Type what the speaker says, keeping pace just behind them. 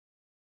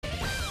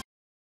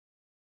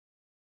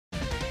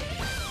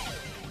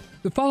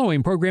The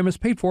following program is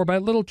paid for by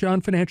Little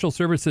John Financial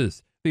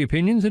Services. The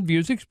opinions and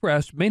views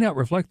expressed may not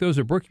reflect those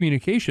of Brook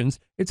Communications,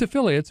 its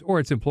affiliates,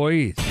 or its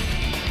employees.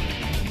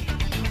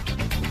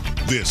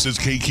 This is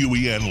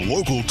KQEN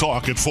Local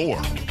Talk at 4.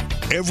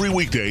 Every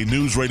weekday,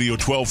 News Radio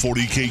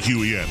 1240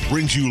 KQEN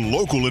brings you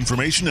local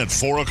information at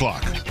 4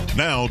 o'clock.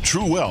 Now,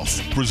 True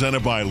Wealth,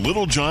 presented by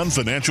Little John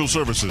Financial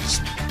Services.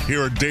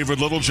 Here are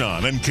David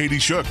Littlejohn and Katie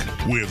Shook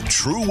with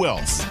True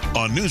Wealth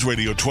on News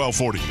Radio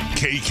 1240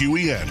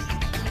 KQEN.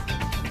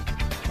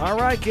 All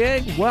right,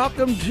 gang,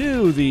 welcome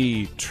to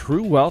the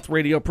True Wealth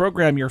radio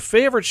program, your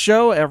favorite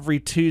show every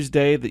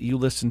Tuesday that you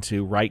listen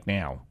to right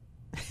now.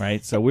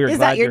 Right, so we're Is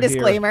glad that your you're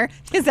disclaimer?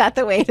 Here. Is that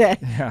the way to?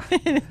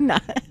 Yeah,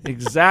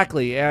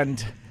 exactly.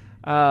 And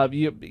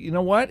you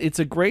know what? It's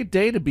a great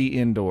day to be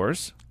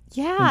indoors.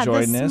 Yeah,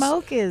 the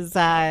smoke is.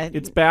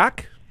 It's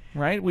back,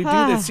 right? We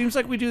do this. Seems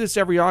like we do this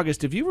every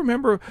August. If you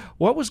remember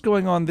what was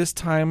going on this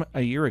time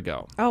a year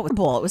ago? Oh,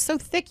 it was so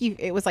thick.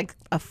 It was like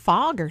a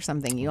fog or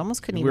something. You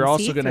almost couldn't even see. We're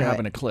also going to have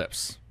an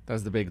eclipse.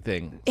 That's the big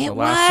thing. So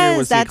last year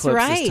was that's the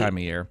eclipse right. this time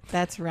of year.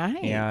 That's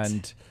right.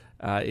 And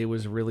it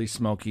was really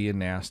smoky and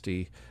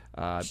nasty.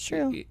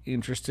 True.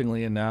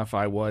 Interestingly enough,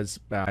 I was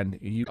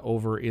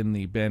over in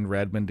the Bend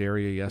Redmond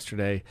area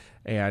yesterday,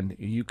 and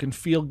you can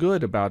feel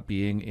good about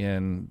being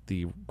in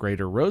the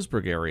greater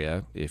Roseburg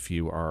area if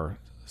you are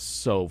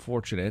so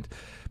fortunate,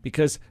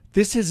 because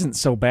this isn't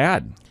so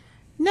bad.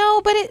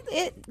 No, but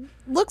it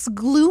looks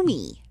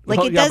gloomy.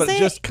 Like it doesn't. But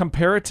just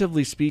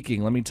comparatively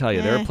speaking, let me tell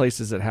you, there are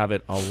places that have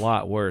it a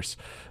lot worse.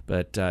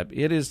 But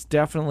it is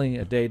definitely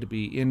a day to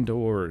be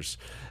indoors.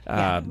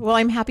 Well,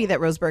 I'm happy that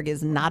Roseburg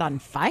is not on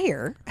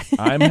fire.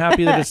 I'm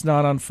happy that it's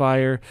not on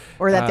fire.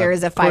 Or that there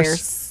is a fire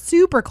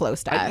super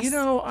close to us.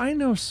 I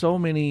know so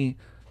many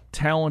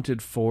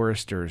talented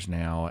foresters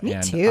now. Me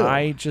and too.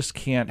 I just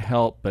can't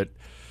help but...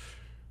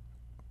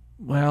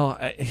 Well,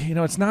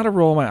 it's not a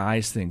roll my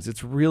eyes thing.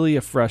 It's really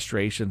a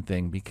frustration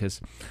thing, because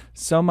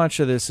so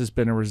much of this has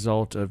been a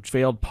result of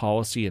failed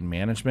policy and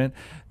management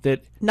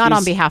that not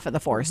on behalf of the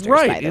foresters,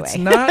 right, by the it's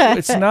way.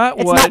 It's not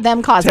it's what not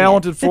them causing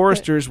talented it.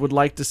 foresters would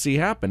like to see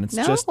happen. It's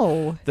No. just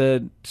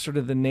the sort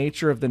of the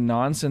nature of the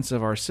nonsense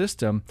of our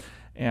system.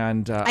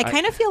 And I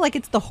kind of feel like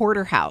it's the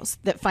hoarder house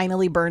that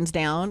finally burns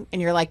down,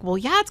 and you're like, well,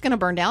 yeah, it's going to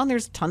burn down.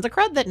 There's tons of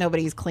crud that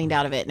nobody's cleaned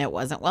out of it, and it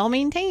wasn't well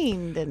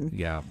maintained. And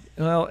yeah,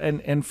 well,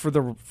 and for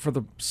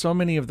the so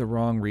many of the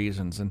wrong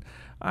reasons. And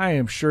I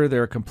am sure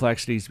there are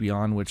complexities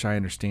beyond which I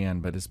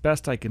understand, but as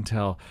best I can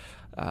tell,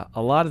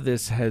 a lot of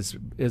this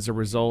is a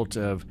result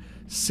of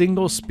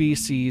single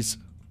species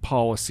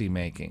policy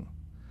making.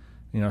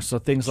 So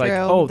things True.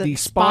 like, The the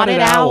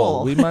spotted owl.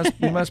 owl. We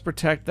must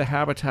protect the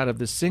habitat of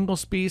this single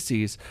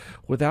species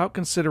without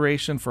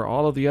consideration for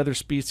all of the other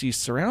species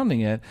surrounding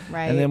it.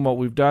 Right. And then what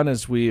we've done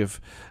is we've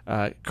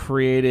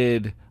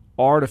created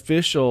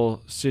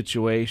artificial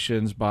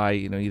situations by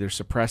either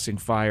suppressing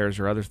fires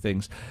or other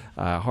things,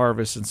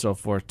 harvests and so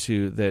forth,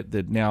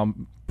 that now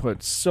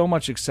put so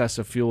much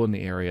excessive fuel in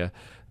the area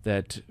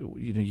that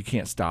you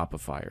can't stop a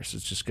fire. So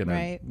it's just going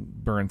to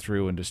burn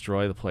through and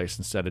destroy the place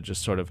instead of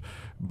just sort of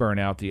burn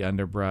out the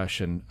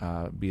underbrush and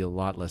be a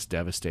lot less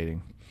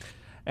devastating.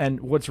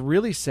 And what's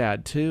really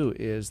sad, too,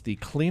 is the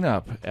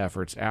cleanup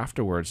efforts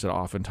afterwards that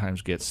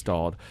oftentimes get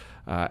stalled.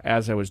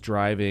 As I was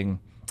driving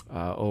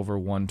over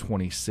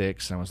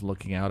 126, I was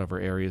looking out over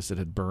areas that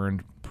had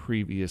burned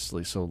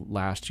previously. So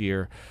last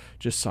year,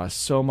 just saw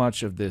so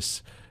much of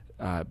this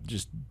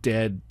just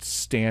dead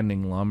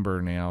standing lumber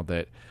now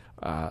that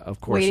of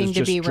course, waiting it's to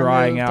just be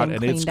drying removed out,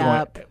 and it's cleaned going.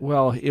 up.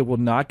 Well, it will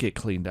not get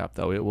cleaned up,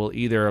 though. It will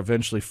either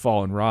eventually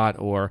fall and rot,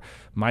 or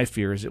my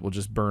fear is it will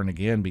just burn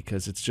again,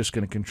 because it's just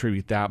going to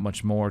contribute that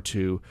much more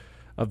to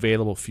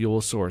available fuel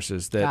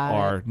sources that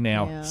are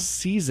now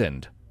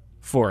seasoned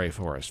for a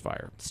forest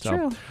fire. It's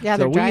true. Yeah, so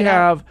they're we dried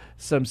have out.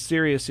 some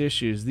serious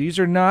issues. These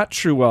are not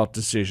true wealth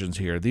decisions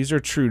here. These are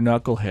true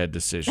knucklehead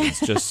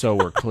decisions. Just so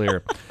we're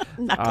clear.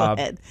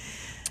 Knucklehead.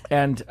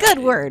 And good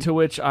word. To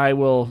which I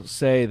will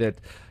say that,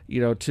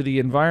 to the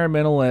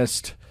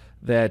environmentalist,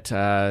 that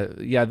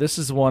this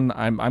is one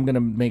I'm going to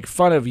make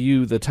fun of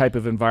you, the type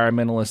of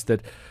environmentalist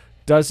that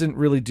doesn't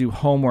really do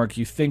homework.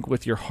 You think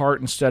with your heart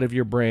instead of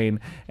your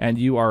brain, and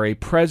you are a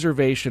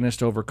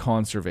preservationist over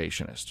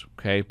conservationist.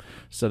 Okay,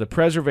 so the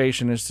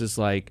preservationist is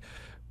like,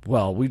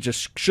 well, we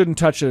just shouldn't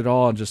touch it at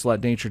all and just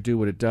let nature do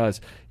what it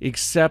does.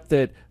 Except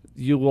that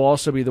you will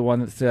also be the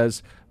one that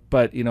says,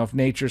 but if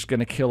nature's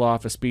going to kill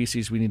off a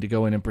species, we need to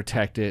go in and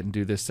protect it and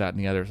do this, that, and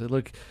the other. So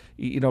look,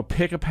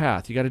 pick a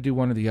path. You got to do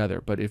one or the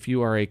other. But if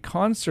you are a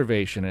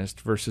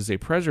conservationist versus a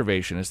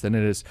preservationist, then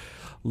it is,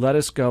 let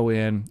us go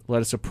in,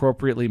 let us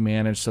appropriately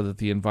manage so that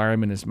the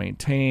environment is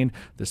maintained,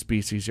 the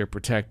species are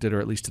protected, or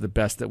at least to the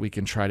best that we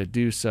can try to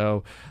do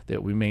so,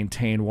 that we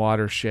maintain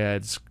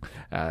watersheds,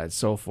 and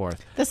so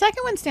forth. The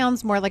second one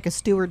sounds more like a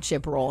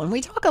stewardship role, and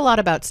we talk a lot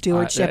about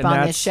stewardship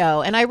on this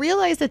show, and I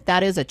realize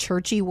that is a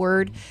churchy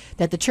word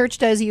that the church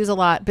does use a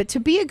lot, but to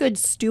be a good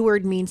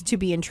steward means to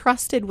be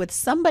entrusted with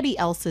somebody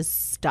else's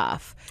stuff.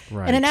 stuff.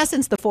 Right. And in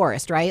essence, the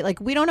forest, right? Like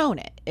we don't own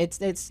it.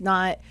 It's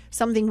not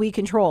something we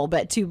control,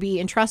 but to be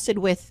entrusted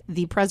with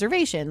the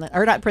preservation,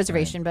 or not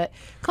preservation, but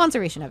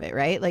conservation of it,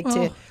 right? Like to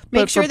make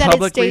But sure for that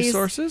public it stays.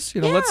 resources,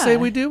 let's say Yeah.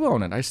 we do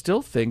own it. I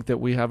still think that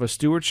we have a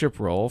stewardship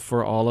role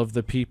for all of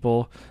the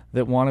people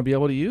that want to be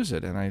able to use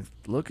it. And I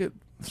look at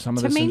some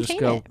of To this and just maintain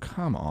go, it.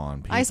 come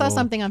on, people. I saw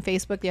something on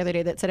Facebook the other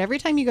day that said every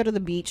time you go to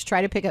the beach,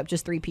 try to pick up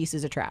just 3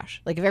 pieces of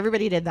trash. Like if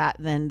everybody did that,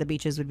 then the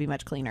beaches would be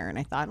much cleaner. And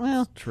I thought,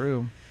 well,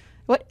 True.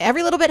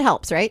 every little bit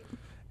helps, right?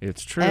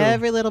 It's true.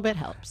 Every little bit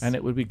helps. And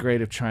it would be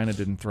great if China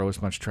didn't throw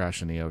as much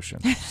trash in the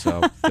ocean.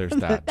 So there's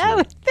that. that too.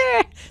 was,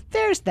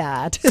 there's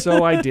that.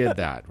 So I did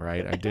that,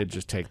 right? I did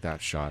just take that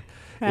shot.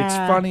 It's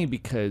funny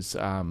because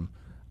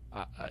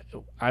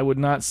I would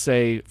not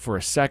say for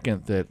a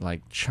second that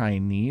like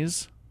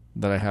Chinese,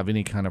 that I have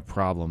any kind of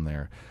problem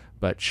there.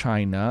 But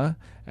China,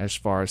 as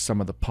far as some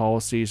of the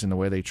policies and the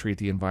way they treat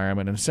the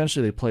environment, and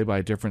essentially they play by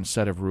a different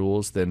set of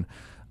rules than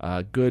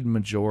a good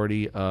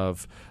majority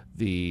of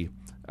the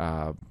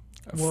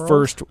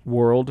first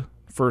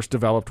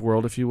developed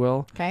world, if you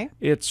will. Okay.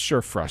 It's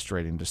sure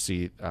frustrating to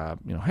see,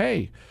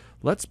 hey,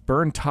 let's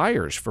burn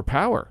tires for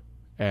power.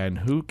 And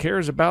who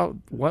cares about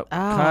what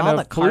kind all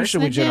of the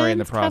pollution we generate in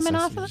the carcinogens coming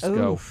process? off You of- just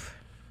go, Oof.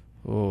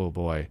 oh,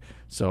 boy.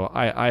 So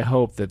I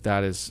hope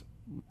that is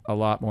a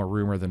lot more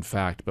rumor than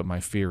fact, but my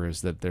fear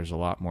is that there's a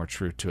lot more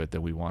truth to it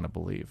than we want to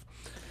believe.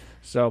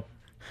 So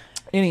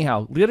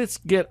anyhow, let's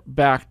get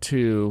back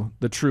to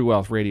the True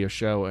Wealth Radio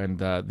Show and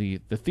the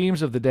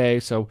themes of the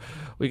day. So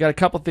we got a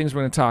couple things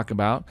we're going to talk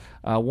about.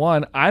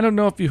 One, I don't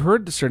know if you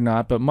heard this or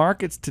not, but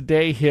markets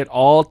today hit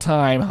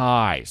all-time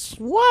highs.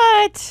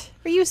 What?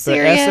 Are you The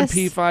serious?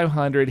 S&P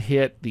 500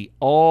 hit the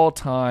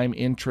all-time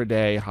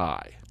intraday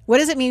high. What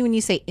does it mean when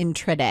you say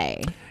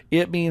intraday?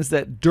 It means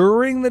that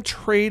during the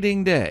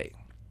trading day,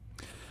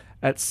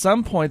 at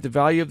some point, the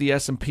value of the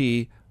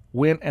S&P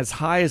went as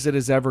high as it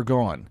has ever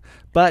gone.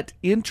 But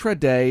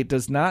intraday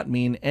does not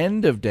mean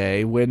end of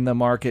day when the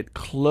market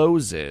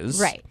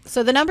closes. Right.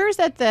 So the numbers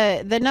that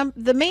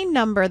the main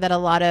number that a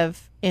lot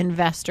of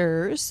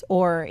investors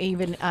or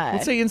even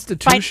Let's say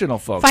institutional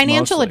folks,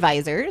 financial mostly.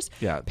 advisors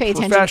Yeah, pay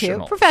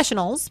attention to,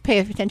 professionals pay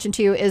attention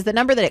to is the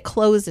number that it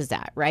closes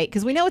at, right?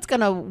 Because we know it's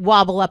going to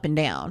wobble up and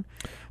down.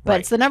 But Right.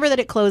 it's the number that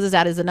it closes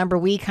at is the number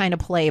we kind of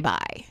play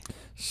by.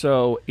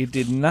 So it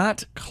did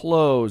not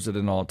close at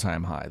an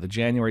all-time high. The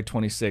January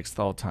 26th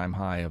all-time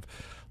high of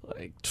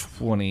like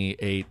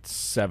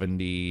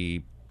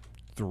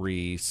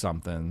 2873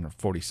 something, or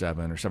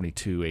 47 or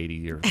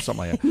 7280 or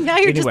something like that. Now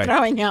you're Anyway, just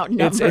throwing out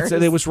numbers.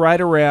 it was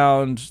right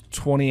around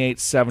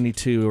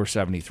 2872 or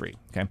 73.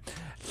 Okay,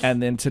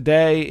 and then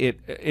today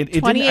it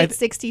didn't.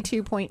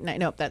 2862.9.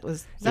 Nope, that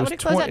was. Is that what it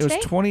closed at It was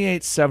today?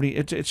 2870.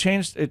 It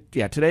changed.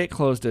 Today it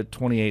closed at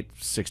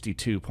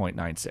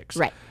 2862.96.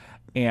 Right.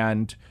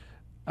 And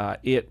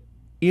it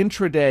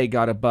intraday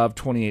got above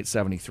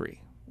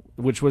 2873,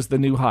 which was the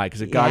new high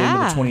because it got into the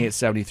Yeah.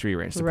 2873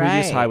 range. The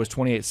previous Right. high was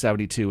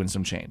 2872 and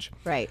some change.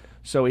 Right.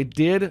 So it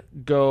did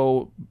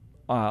go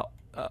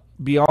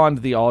beyond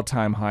the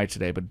all-time high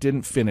today, but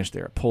didn't finish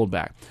there. It pulled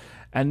back.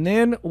 And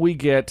then we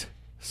get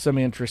some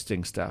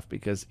interesting stuff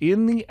because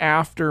in the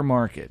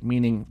aftermarket,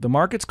 meaning the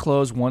markets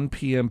close 1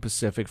 p.m.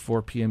 Pacific,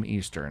 4 p.m.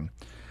 Eastern,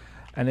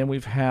 and then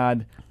we've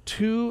had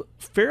 2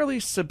 fairly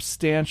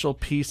substantial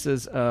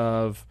pieces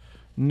of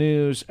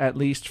news, at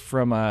least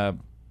from a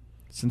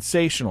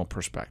sensational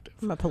perspective.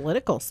 From a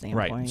political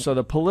standpoint. Right. So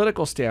the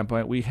political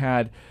standpoint, we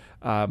had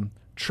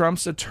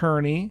Trump's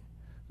attorney,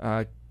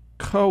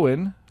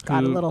 Cohen,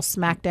 Got a who- little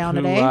smackdown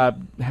who, today.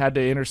 had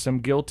to enter some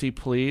guilty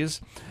pleas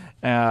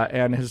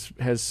and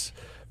has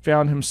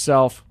found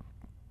himself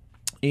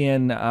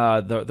in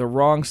the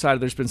wrong side.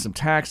 There's been some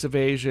tax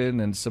evasion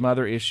and some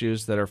other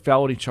issues that are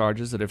felony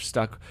charges that have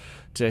stuck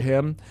to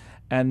him.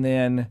 And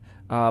then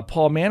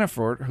Paul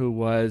Manafort, who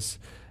was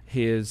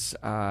his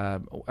at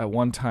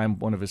one time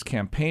one of his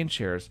campaign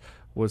chairs,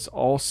 was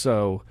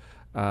also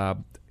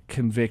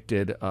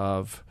convicted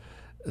of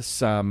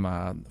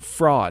some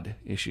fraud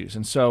issues.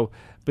 And so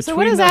between So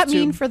what does those that two-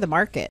 mean for the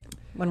market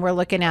when we're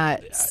looking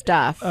at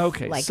stuff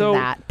okay, like so-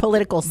 that,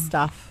 political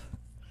stuff?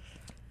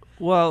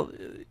 Well,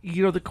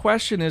 the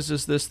question is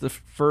this the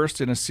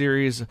first in a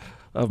series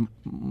of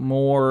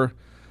more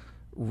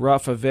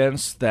rough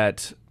events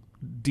that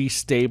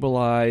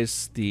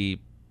destabilize the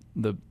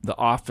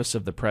office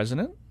of the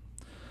president?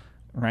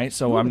 Right.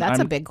 So Ooh, that's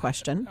a big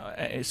question.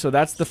 So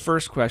that's the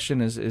first question: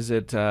 is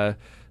it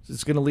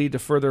it's going to lead to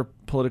further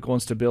political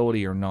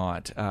instability or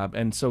not?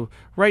 And so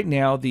right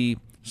now, the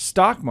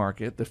stock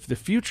market, the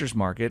futures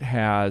market,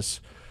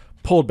 has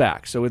pulled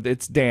back. So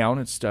it's down.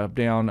 It's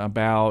down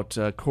about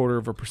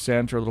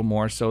 0.25% or a little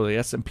more. So the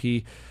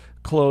S&P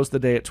closed the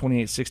day at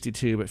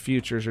 2862, but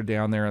futures are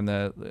down there in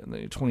the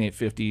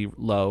 2850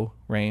 low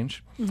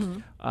range.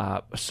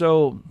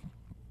 So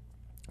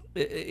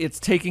it's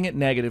taking it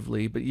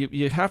negatively, but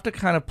you have to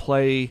kind of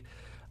play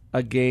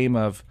a game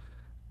of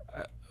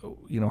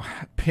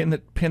pin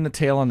the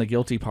tail on the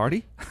guilty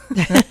party.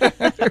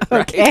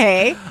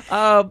 Okay.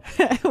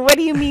 What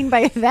do you mean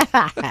by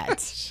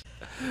that?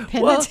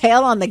 Pin the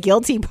tail on the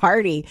guilty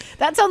party.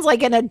 That sounds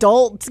like an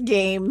adult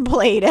game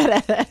played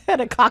at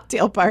a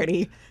cocktail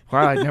party.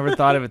 Wow, I never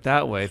thought of it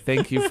that way.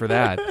 Thank you for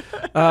that.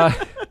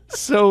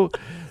 So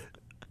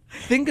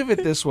think of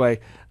it this way.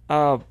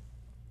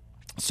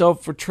 So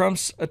for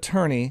Trump's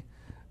attorney,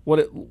 what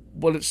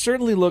it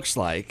certainly looks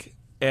like,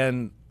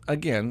 and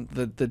again,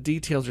 the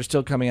details are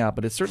still coming out,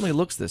 but it certainly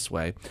looks this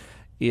way,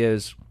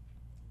 is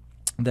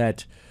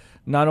that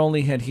not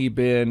only had he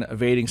been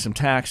evading some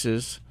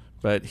taxes,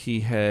 but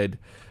he had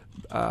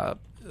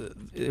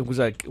it was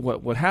like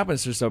what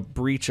happens, there's a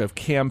breach of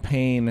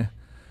campaign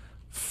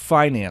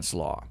finance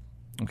law.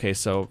 Okay,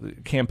 so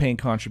campaign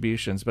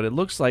contributions, but it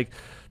looks like,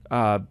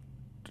 or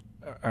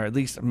at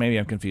least maybe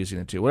I'm confusing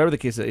the two. Whatever the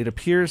case, it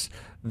appears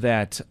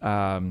that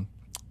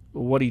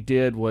what he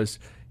did was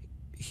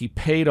he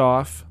paid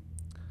off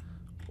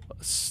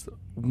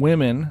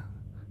women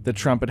that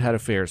Trump had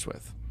affairs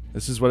with.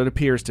 This is what it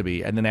appears to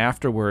be, and then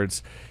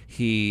afterwards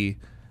he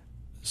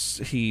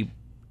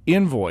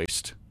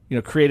invoiced,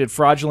 created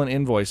fraudulent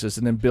invoices,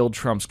 and then billed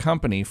Trump's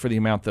company for the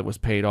amount that was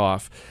paid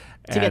off.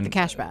 To get the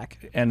cash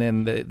back. And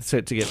then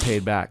to get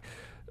paid back.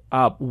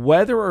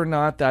 Whether or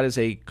not that is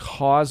a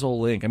causal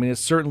link, I mean,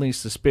 it's certainly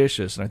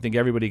suspicious, and I think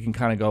everybody can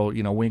kind of go,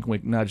 wink,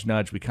 wink, nudge,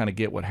 nudge. We kind of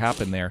get what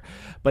happened there.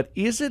 But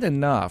is it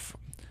enough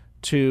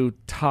to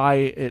tie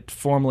it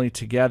formally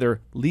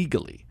together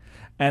legally?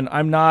 And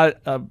I'm not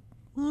a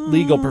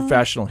legal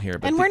professional here.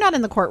 But and we're not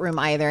in the courtroom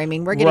either. I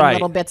mean, we're getting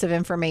little bits of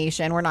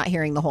information. We're not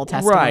hearing the whole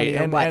testimony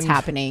or what's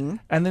happening.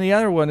 And then the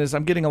other one is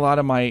I'm getting a lot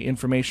of my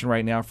information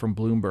right now from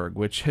Bloomberg,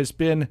 which has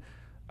been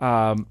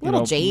a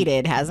little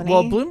jaded, hasn't he?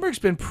 Well, Bloomberg's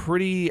been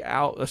pretty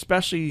out,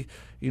 especially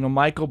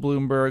Michael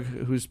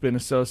Bloomberg, who's been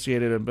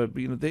associated, but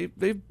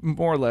they've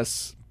more or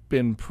less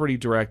been pretty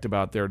direct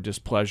about their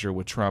displeasure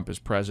with Trump as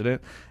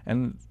president,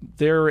 and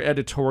their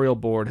editorial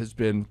board has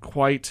been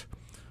quite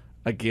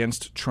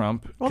against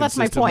Trump. Well, that's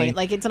my point.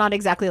 Like, it's not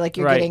exactly like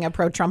you're getting a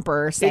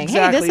pro-Trumper saying,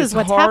 exactly. hey, this is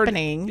what's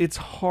happening. It's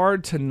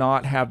hard to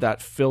not have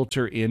that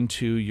filter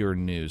into your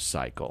news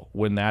cycle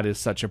when that is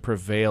such a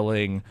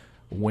prevailing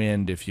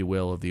wind, if you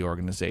will, of the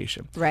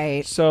organization.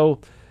 Right.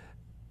 So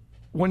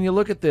when you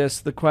look at this,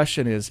 the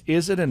question is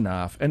it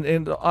enough?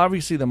 And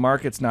obviously the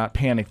market's not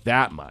panicked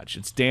that much.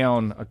 It's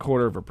down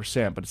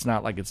 0.25%, but it's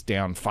not like it's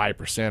down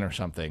 5% or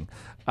something.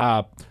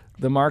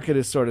 The market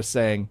is sort of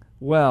saying,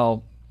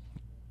 well,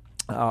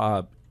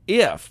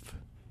 if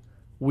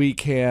we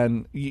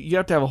can, you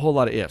have to have a whole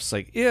lot of ifs.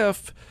 Like,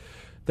 if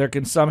there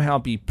can somehow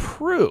be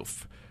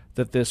proof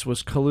that this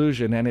was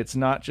collusion and it's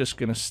not just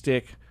going to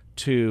stick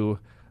to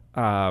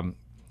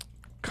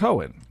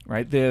Cohen,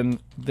 right? Then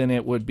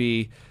it would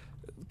be,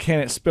 can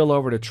it spill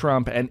over to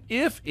Trump? And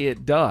if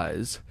it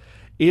does,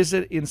 is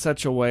it in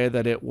such a way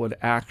that it would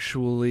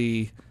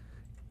actually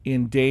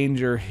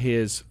endanger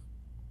his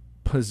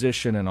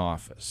position in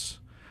office?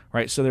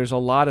 Right, so there's a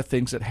lot of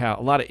things a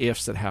lot of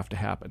ifs that have to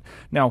happen.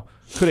 Now,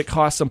 could it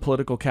cost some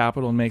political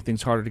capital and make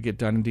things harder to get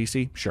done in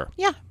D.C.? Sure.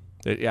 Yeah.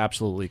 It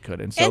absolutely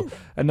could. And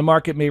the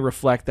market may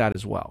reflect that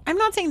as well. I'm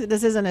not saying that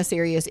this isn't a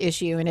serious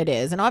issue, and it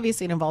is. And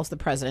obviously it involves the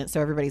president, so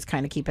everybody's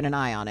kind of keeping an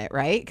eye on it,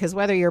 right? Because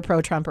whether you're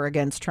pro-Trump or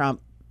against Trump,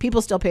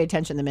 people still pay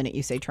attention the minute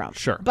you say Trump.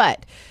 Sure.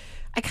 But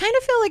I kind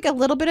of feel like a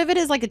little bit of it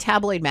is like a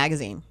tabloid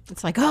magazine.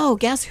 It's like, oh,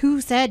 guess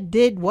who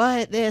did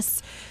what,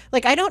 this.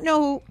 Like, I don't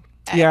know.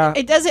 Yeah.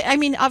 It doesn't. I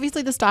mean,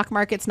 obviously the stock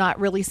market's not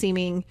really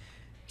seeming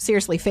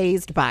seriously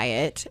fazed by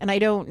it, and I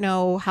don't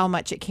know how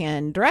much it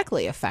can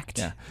directly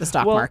affect the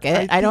stock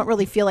market. I don't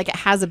really feel like it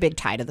has a big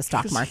tie to the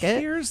stock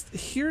market.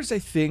 Here's I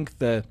think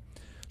the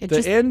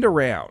end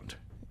around,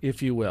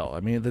 if you will. I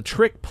mean, the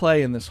trick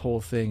play in this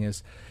whole thing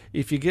is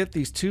if you get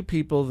these two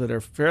people that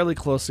are fairly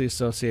closely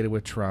associated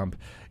with Trump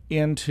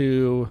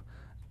into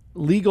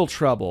legal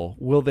trouble,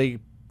 will they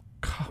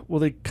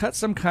cut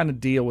some kind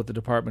of deal with the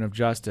Department of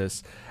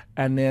Justice?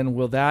 And then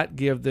will that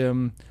give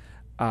them?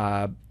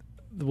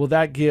 Will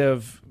that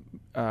give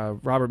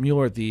Robert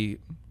Mueller the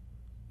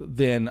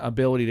then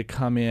ability to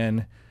come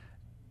in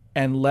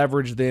and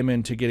leverage them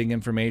into getting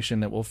information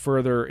that will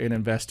further an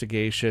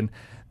investigation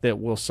that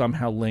will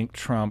somehow link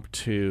Trump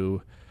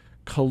to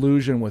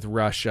collusion with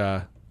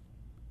Russia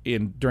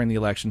during the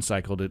election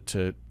cycle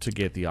to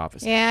get the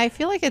office? Yeah, I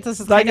feel like it's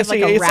a like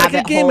a rabbit like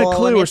a game hole, of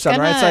Clue or something,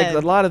 right? It's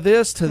like a lot of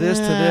this to this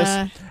to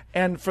this.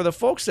 And for the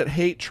folks that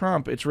hate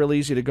Trump, it's real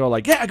easy to go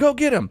like, yeah, go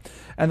get him.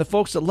 And the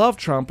folks that love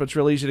Trump, it's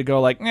real easy to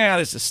go like, yeah,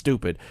 this is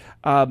stupid.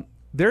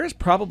 There is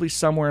probably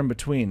somewhere in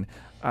between.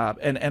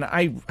 And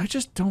I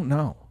just don't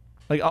know.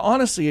 Like,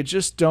 honestly, I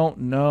just don't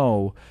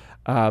know.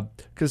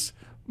 Because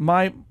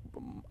I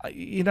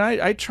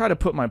try to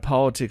put my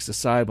politics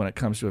aside when it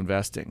comes to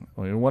investing.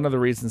 I mean, one of the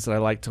reasons that I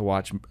like to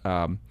watch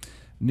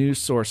news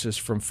sources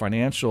from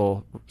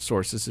financial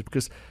sources is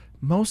because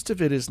most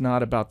of it is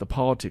not about the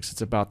politics.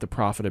 It's about the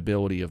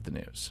profitability of the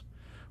news.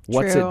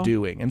 What's it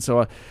doing? And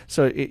so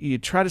you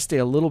try to stay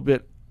a little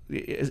bit,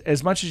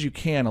 as much as you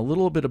can, a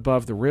little bit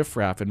above the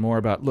riffraff and more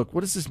about, look,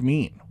 what does this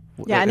mean?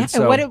 Yeah, and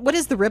so, what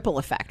is the ripple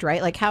effect,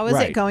 right? Like, how is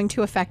it going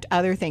to affect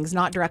other things,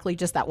 not directly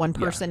just that one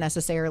person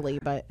necessarily,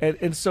 but...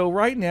 And so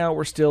right now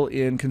we're still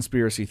in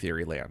conspiracy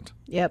theory land.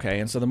 Yep. Okay,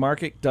 and so the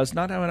market does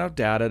not have enough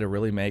data to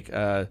really make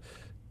a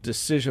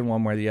decision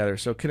one way or the other.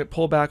 So can it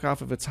pull back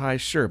off of its high?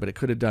 Sure, but it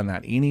could have done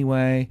that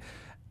anyway.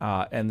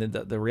 And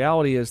the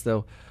reality is,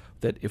 though,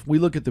 that if we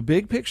look at the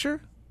big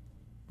picture,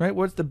 right,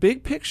 what the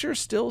big picture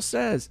still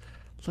says,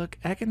 look,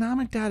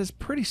 economic data is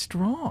pretty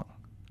strong.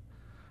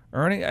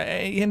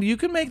 And you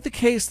can make the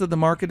case that the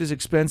market is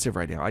expensive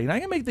right now. I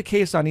can make the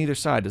case on either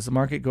side. Does the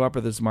market go up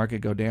or does the market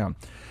go down?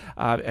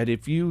 And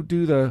if you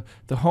do the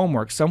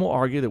homework, some will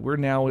argue that we're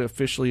now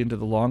officially into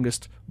the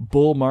longest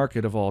bull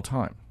market of all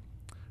time,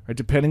 right?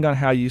 Depending on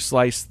how you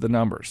slice the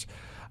numbers.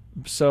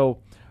 So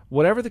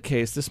whatever the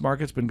case, this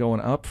market's been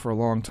going up for a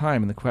long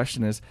time, and the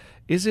question is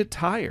it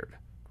tired?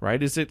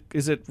 Right? Is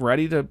it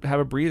ready to have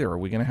a breather? Are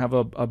we going to have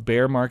a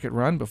bear market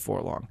run before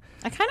long?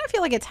 I kind of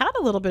feel like it's had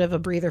a little bit of a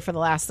breather for the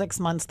last 6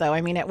 months, though. I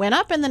mean, it went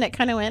up and then it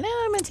kind of went,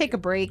 I'm going to take a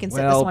break and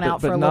sit this one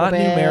out for a little bit. But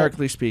not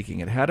numerically speaking.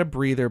 It had a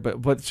breather. But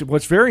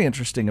what's very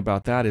interesting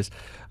about that is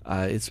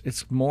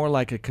it's more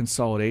like a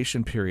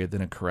consolidation period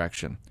than a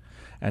correction.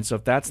 And so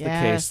if that's the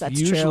case,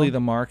 usually the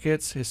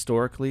markets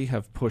historically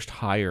have pushed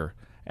higher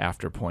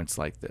after points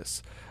like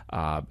this.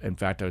 In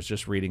fact, I was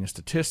just reading a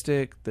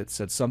statistic that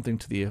said something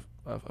to the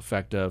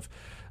effect of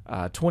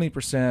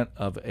 20%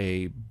 of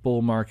a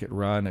bull market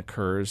run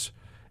occurs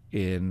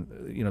in,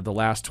 the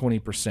last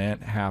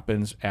 20%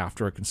 happens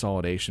after a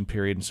consolidation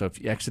period. And so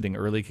if exiting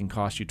early can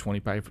cost you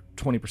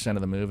 20%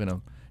 of the move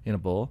in a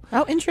bull.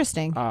 Oh,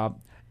 interesting.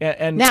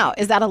 And now,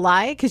 is that a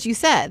lie? Because you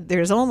said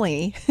there's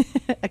only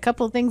a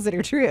couple of things that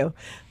are true.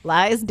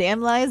 Lies, damn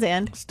lies,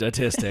 and...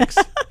 statistics.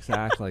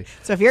 Exactly.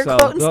 So if you're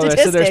quoting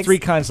statistics... So there's three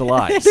kinds of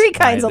lies. There's three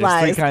kinds of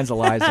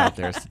lies out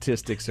there.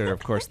 Statistics are,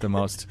 of course, the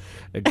most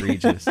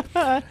egregious.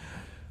 You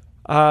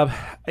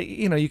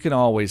can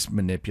always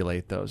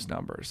manipulate those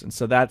numbers. And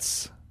so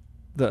that's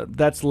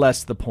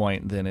less the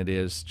point than it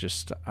is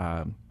just...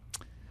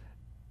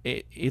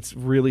 It's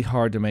really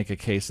hard to make a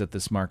case that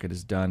this market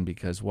is done,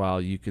 because while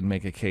you can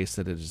make a case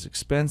that it is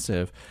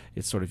expensive,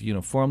 it's sort of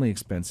uniformly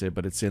expensive,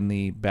 but it's in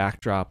the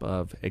backdrop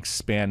of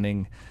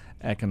expanding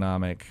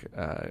economic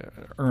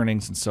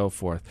earnings and so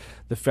forth.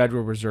 The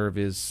Federal Reserve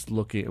is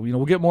looking,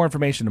 we'll get more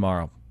information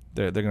tomorrow.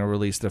 They're going to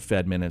release the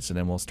Fed minutes, and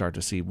then we'll start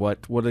to see what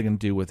are they going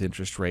to do with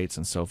interest rates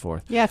and so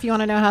forth. Yeah, if you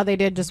want to know how they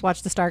did, just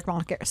watch the stock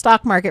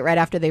market right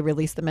after they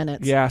release the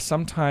minutes. Yeah,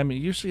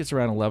 usually it's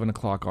around 11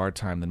 o'clock our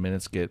time, the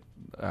minutes get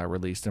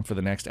released, and for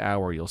the next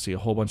hour you'll see a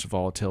whole bunch of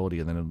volatility,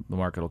 and then the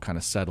market will kind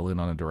of settle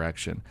in on a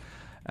direction.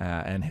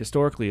 And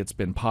historically it's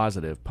been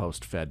positive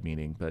post-Fed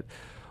meeting, but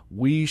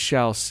we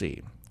shall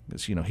see.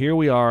 Here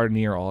we are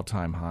near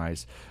all-time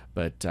highs,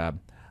 but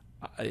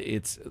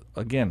it's,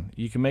 again,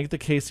 you can make the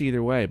case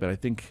either way, but I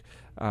think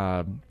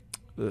I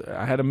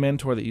had a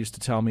mentor that used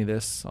to tell me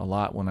this a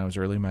lot when I was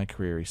early in my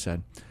career. He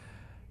said,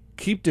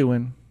 keep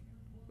doing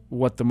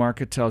what the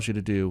market tells you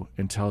to do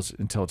until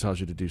it tells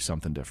you to do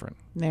something different.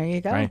 There you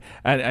go. Right?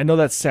 I know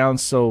that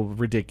sounds so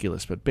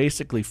ridiculous, but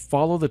basically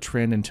follow the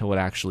trend until it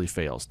actually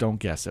fails. Don't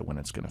guess it when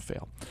it's going to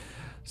fail.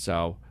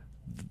 So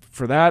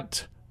for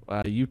that,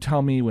 you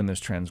tell me when this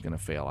trend's going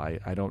to fail.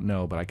 I don't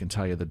know, but I can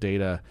tell you the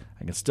data,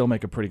 I can still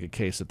make a pretty good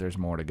case that there's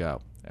more to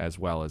go, as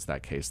well as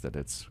that case that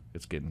it's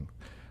getting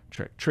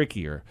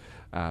trickier.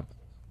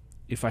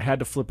 If I had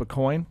to flip a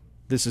coin,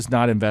 this is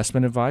not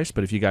investment advice,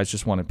 but if you guys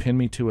just want to pin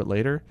me to it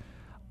later,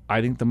 I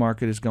think the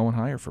market is going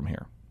higher from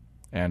here.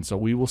 And so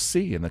we will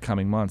see in the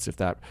coming months if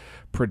that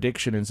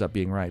prediction ends up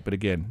being right. But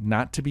again,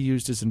 not to be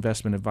used as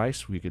investment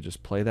advice. We could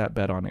just play that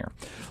bet on air.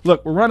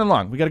 Look, we're running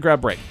long. We got to grab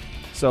a break.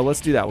 So let's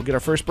do that. We'll get our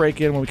first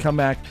break in when we come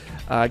back.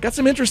 Got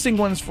some interesting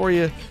ones for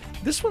you.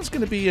 This one's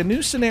going to be a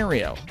new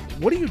scenario.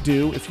 What do you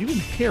do if you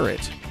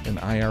inherit an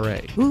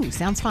IRA? Ooh,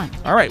 sounds fun.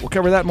 All right, we'll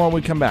cover that more when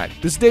we come back.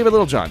 This is David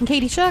Littlejohn. And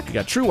Katie Shook. You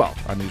got True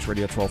Wealth on News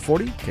Radio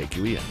 1240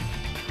 KQEN.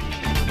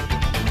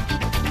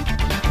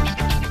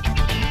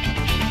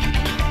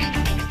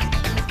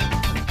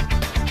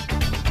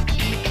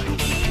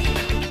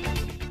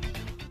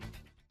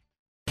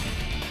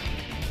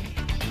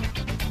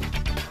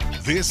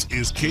 This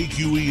is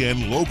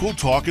KQEN Local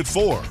Talk at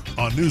 4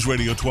 on News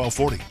Radio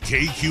 1240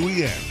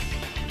 KQEN.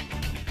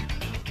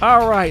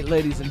 All right,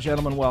 ladies and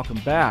gentlemen, welcome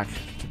back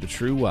to the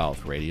True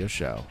Wealth Radio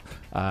Show.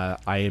 I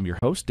am your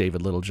host,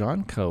 David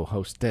Littlejohn,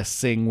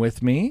 co-hostessing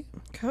with me.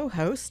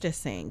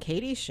 Co-hostessing,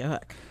 Katie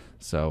Shook.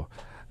 So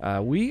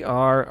we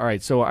are, all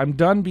right, so I'm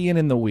done being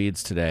in the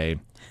weeds today.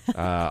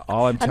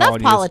 All I'm telling Enough you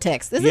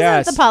politics. This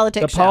yes, isn't the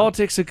politics show. The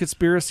politics and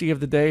conspiracy of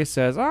the day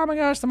says, oh my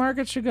gosh, the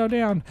market should go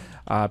down.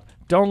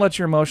 Don't let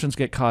your emotions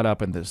get caught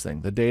up in this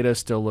thing. The data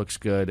still looks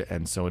good,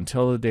 and so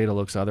until the data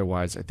looks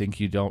otherwise, I think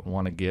you don't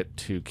want to get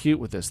too cute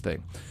with this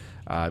thing.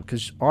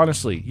 Because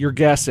honestly, you're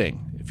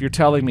guessing. If you're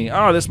telling me,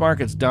 oh, this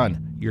market's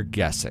done, you're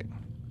guessing.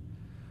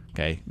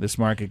 Okay? This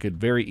market could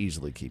very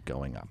easily keep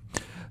going up.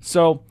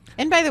 So,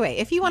 and by the way,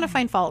 if you want to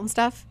find fault in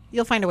stuff,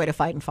 you'll find a way to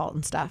find fault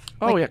in stuff.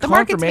 Oh, yeah, the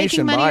market's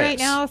confirmation making money bias. right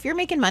now. If you're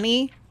making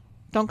money,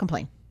 don't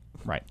complain.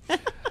 Right.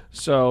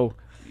 So,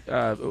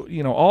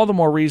 all the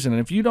more reason.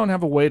 And if you don't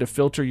have a way to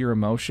filter your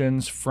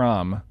emotions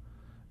from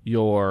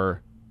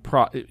your,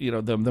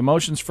 the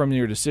emotions from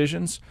your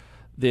decisions,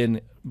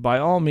 then by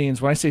all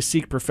means, when I say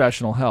seek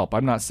professional help,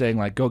 I'm not saying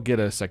like go get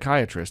a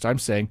psychiatrist. I'm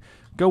saying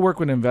go work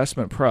with an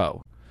investment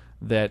pro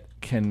that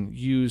can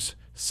use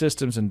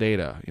systems and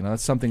data.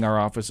 That's something our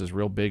office is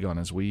real big on,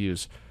 is we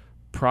use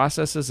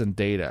processes and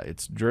data.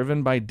 It's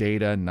driven by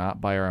data, not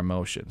by our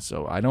emotions.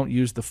 So I don't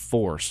use the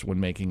force when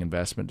making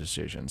investment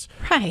decisions.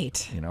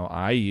 Right.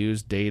 I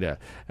use data.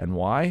 And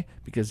why?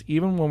 Because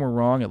even when we're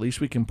wrong, at least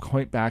we can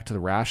point back to the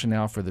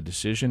rationale for the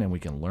decision and we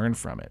can learn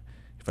from it.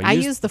 If I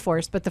use the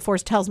force, but the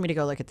force tells me to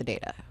go look at the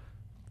data.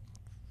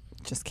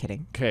 Just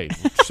kidding. Okay.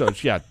 So,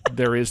 yeah,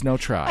 there is no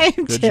try.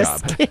 I'm Good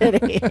just job.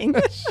 kidding.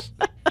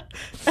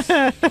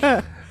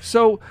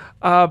 So,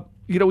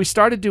 we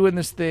started doing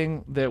this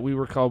thing that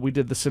we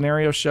did the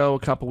scenario show a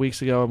couple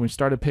weeks ago, and we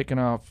started picking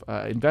off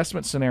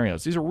investment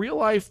scenarios. These are real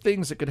life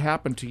things that could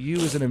happen to you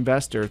as an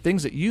investor,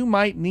 things that you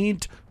might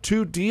need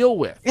to deal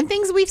with. And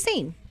things we've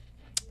seen.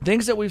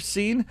 Things that we've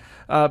seen,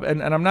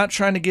 and I'm not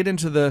trying to get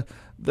into the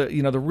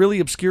really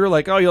obscure,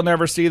 like, oh, you'll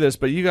never see this,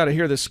 but you got to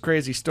hear this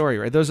crazy story,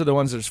 right? Those are the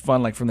ones that's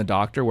fun, like from The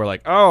Doctor, where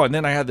like, oh, and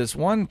then I had this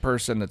one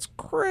person that's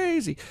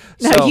crazy.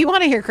 No, you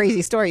want to hear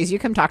crazy stories, you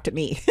come talk to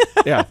me.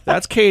 Yeah,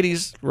 that's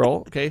Katie's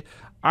role, okay?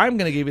 I'm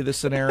going to give you the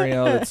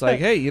scenario that's like,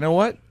 hey, you know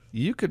what?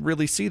 You could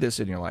really see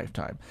this in your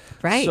lifetime.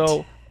 Right.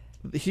 So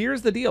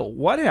here's the deal.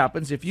 What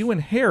happens if you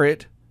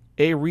inherit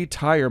a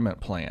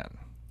retirement plan?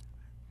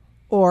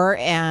 Or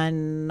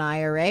an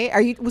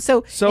IRA?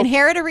 So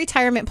inherit a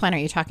retirement plan? Are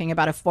you talking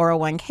about a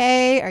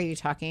 401k? Are you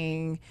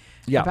talking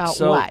about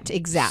what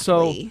exactly?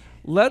 So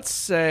let's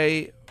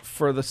say,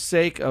 for the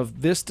sake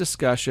of this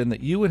discussion,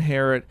 that you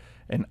inherit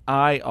an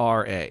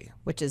IRA,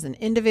 which is an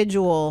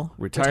individual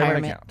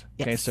retirement account.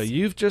 Yes. Okay, so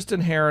you've just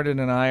inherited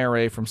an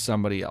IRA from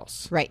somebody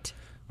else. Right.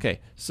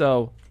 Okay,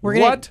 so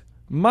what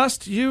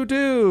must you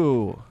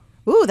do?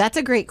 Ooh, that's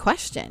a great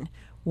question.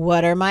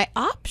 What are my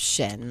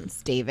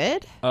options,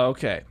 David?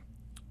 Okay.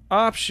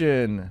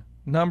 Option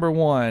number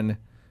 1,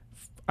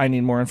 I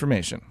need more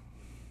information.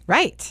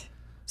 Right.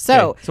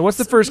 So what's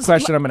the first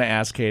question I'm going to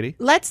ask, Katie?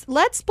 Let's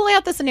play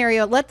out the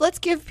scenario. Let's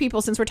give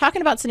people, since we're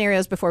talking about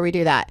scenarios before we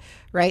do that,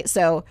 right?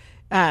 So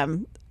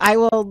I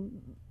will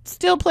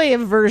still play a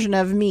version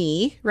of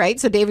me, right?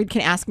 So David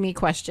can ask me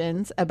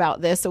questions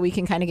about this so we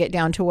can kind of get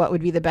down to what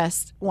would be the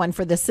best one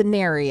for the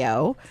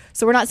scenario.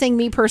 So we're not saying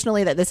me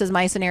personally that this is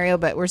my scenario,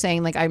 but we're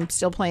saying like I'm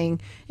still playing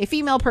a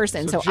female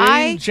person. So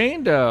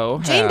Jane Doe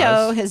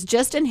has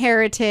just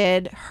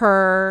inherited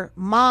her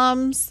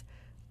mom's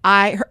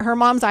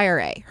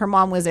IRA. Her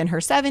mom was in her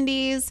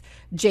 70s.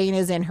 Jane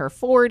is in her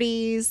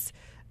 40s.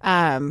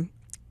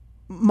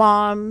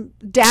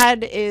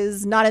 Dad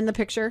is not in the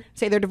picture.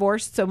 Say they're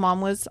divorced, so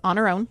mom was on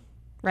her own,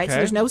 right? Okay. So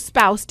there's no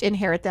spouse to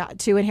inherit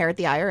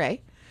the IRA.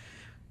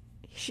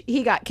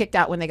 He got kicked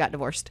out when they got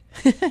divorced.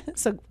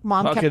 So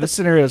mom. Okay, this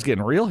scenario is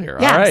getting real here.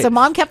 Yeah. All right. So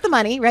mom kept the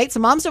money, right? So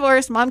mom's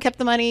divorced. Mom kept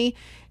the money.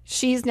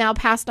 She's now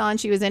passed on.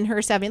 She was in her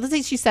 70s. Let's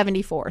say she's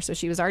 74. So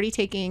she was already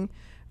taking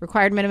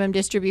required minimum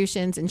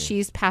distributions, and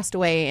she's passed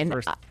away. And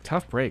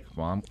tough break,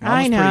 Mom.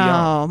 I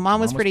know.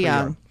 Mom was pretty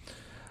young.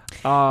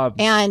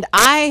 And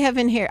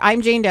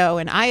I'm Jane Doe,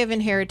 and I have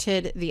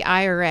inherited the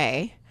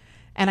IRA,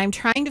 and I'm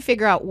trying to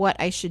figure out what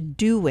I should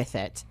do with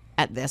it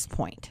at this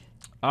point.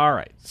 All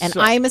right. And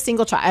I'm a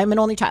single child. I'm an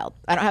only child.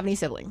 I don't have any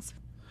siblings.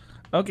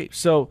 Okay,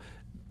 so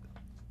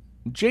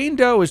Jane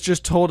Doe has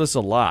just told us a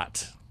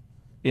lot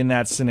in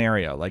that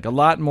scenario, like a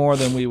lot more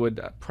than we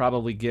would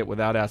probably get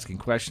without asking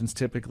questions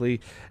typically.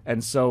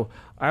 And so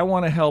I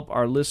want to help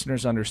our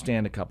listeners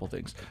understand a couple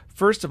things.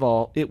 First of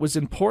all, it was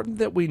important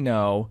that we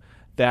know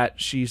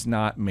that she's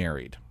not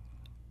married.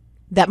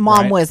 That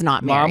mom was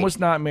not married. Mom was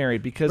not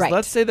married, because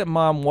let's say that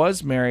mom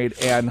was married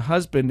and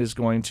husband is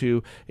going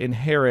to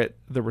inherit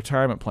the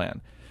retirement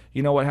plan.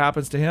 You know what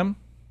happens to him?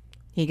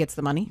 He gets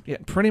the money? Yeah,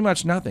 pretty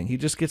much nothing. He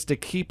just gets to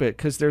keep it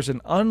because there's an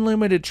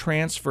unlimited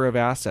transfer of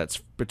assets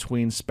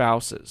between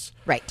spouses.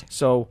 Right.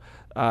 So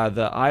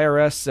the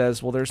IRS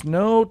says, well, there's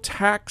no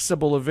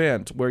taxable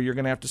event where you're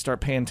going to have to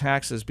start paying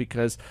taxes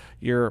because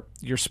your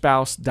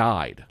spouse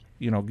died.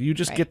 You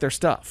just get their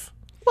stuff.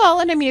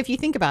 Well, and I mean, if you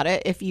think about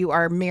it, if you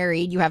are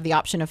married, you have the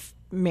option of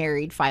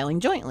married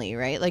filing jointly,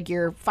 right? Like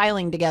you're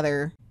filing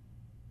together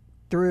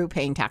through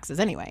paying taxes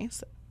anyway.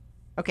 So,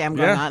 okay, I'm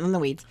going on in the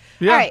weeds.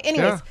 Yeah, all right,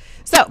 anyways.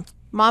 So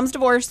mom's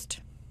divorced,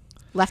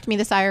 left me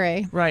this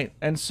IRA. Right.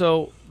 And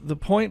so the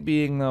point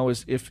being, though,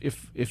 is if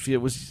it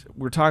was,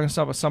 we're talking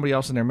about somebody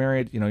else and they're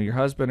married, your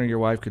husband or your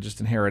wife could just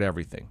inherit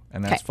everything,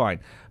 and that's fine.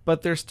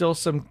 But there's still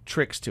some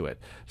tricks to it.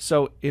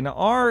 So in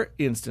our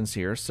instance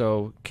here,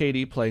 so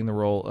Katie playing the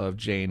role of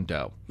Jane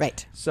Doe.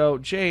 Right. So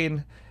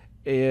Jane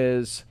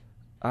is,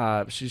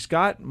 she's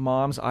got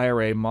mom's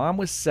IRA. Mom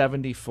was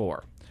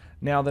 74.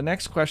 Now, the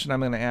next question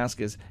I'm going to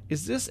ask is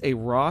this a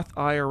Roth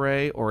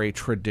IRA or a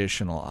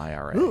traditional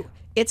IRA? Ooh,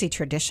 it's a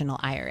traditional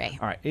IRA.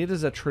 All right. It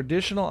is a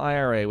traditional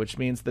IRA, which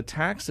means the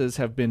taxes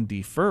have been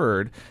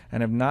deferred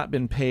and have not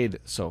been paid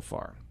so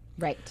far.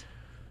 Right.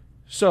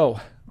 So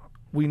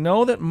we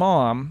know that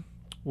mom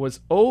was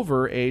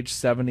over age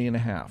 70 and a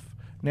half.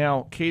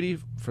 Now, Katie,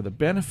 for the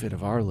benefit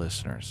of our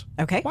listeners,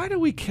 Okay. why do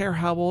we care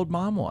how old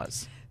mom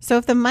was? So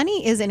if the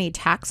money is in a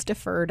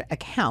tax-deferred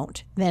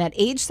account, then at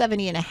age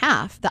 70 and a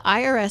half, the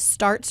IRS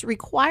starts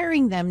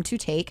requiring them to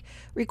take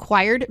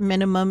required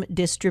minimum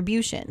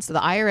distribution. So the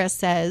IRS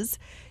says,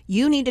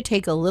 you need to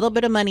take a little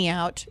bit of money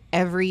out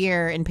every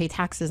year and pay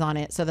taxes on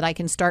it so that I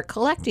can start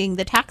collecting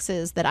the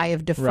taxes that I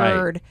have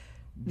deferred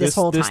this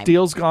whole time. This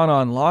deal's gone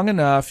on long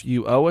enough.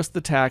 You owe us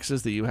the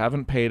taxes that you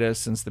haven't paid us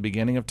since the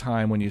beginning of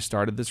time when you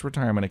started this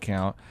retirement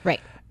account. Right.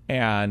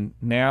 And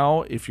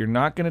now, if you're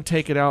not going to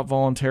take it out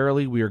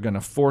voluntarily, we are going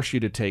to force you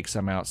to take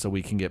some out so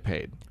we can get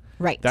paid.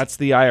 Right. That's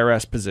the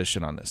IRS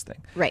position on this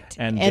thing. Right.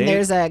 And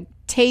there's a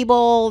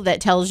table that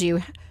tells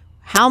you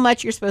how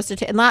much you're supposed to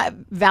take, not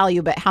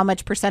value, but how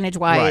much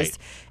percentage-wise Right.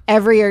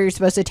 every year you're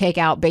supposed to take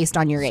out based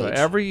on your age. So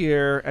every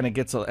year, and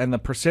and the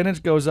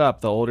percentage goes up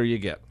the older you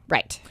get.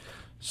 Right.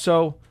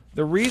 So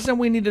the reason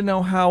we need to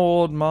know how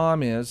old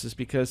mom is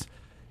because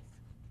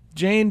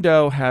Jane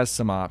Doe has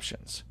some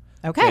options.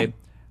 Okay.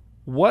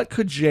 What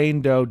could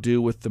Jane Doe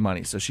do with the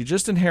money? So she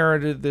just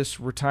inherited this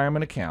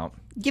retirement account.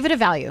 Give it a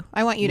value.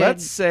 I want you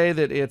Let's say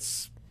that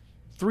it's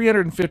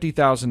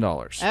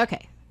 $350,000.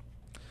 Okay.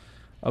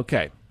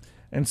 Okay.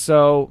 And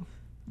so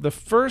the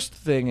first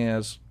thing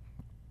is,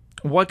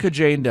 what could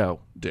Jane Doe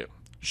do?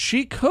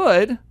 She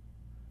could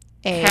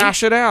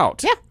cash it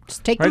out. Yeah.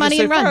 Just take the Right? money Just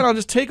say, and run. "Fine, I'll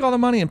just take all the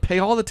money and pay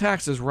all the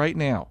taxes right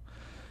now."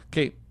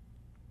 Okay.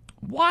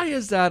 Why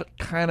is that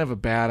kind of a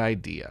bad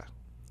idea?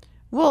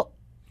 Well,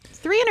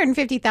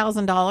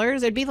 $350,000,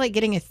 it'd be like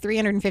getting a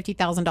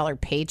 $350,000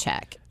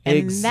 paycheck. And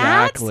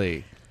Exactly.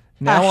 That's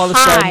Now a all of a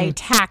high sudden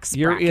tax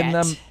you're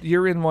bracket.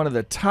 you're in one of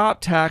the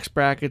top tax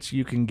brackets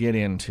you can get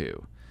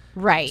into.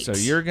 Right. So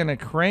you're going to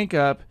crank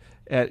up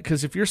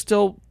because if you're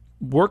still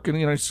working,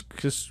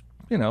 because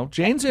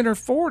Jane's in her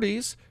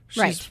 40s, she's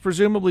Right.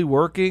 presumably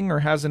working or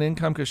has an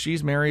income because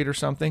she's married or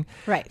something.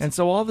 Right. And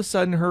so all of a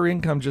sudden her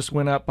income just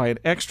went up by an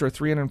extra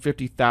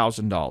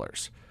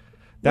 $350,000.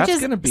 That's Which is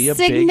going to be a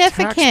big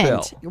tax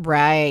bill.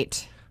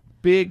 Right.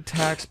 Big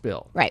tax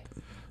bill. Right.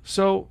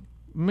 So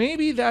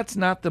maybe that's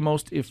not the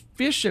most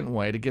efficient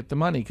way to get the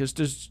money because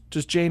does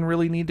Jane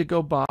really need to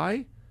go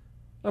buy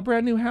a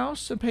brand new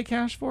house and pay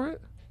cash for it?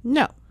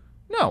 No.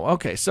 No.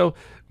 Okay. So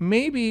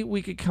maybe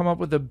we could come up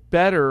with a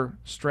better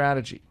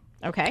strategy.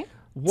 Okay.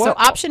 What- So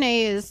option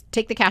A is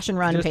take the cash and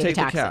run and Just pay take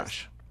the the taxes.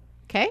 cash.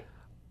 Okay.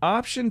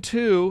 Option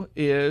 2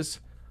 is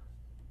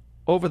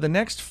over the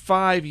next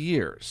 5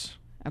 years.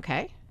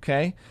 Okay.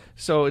 Okay.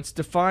 So it's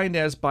defined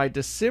as by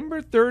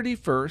December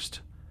 31st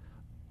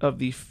of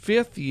the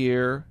 5th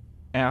year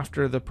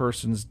after the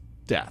person's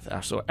death.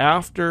 So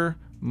after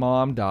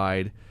mom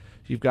died,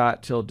 you've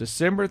got till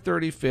December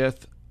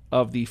 35th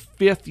of the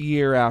 5th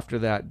year after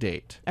that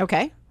date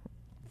Okay.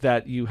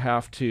 that you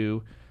have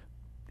to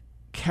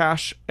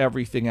cash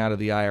everything out of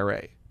the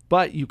IRA.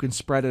 But you can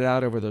spread it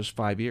out over those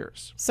 5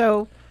 years.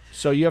 So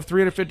So you have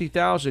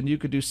 $350,000, you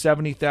could do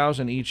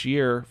 $70,000 each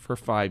year for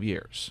 5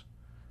 years.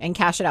 and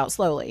cash it out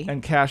slowly.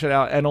 And cash it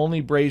out and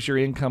only raise your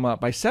income up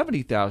by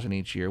 $70,000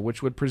 each year,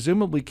 which would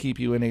presumably keep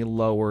you in a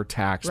lower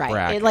tax Right.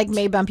 bracket. It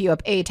may bump you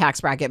up a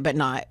tax bracket, but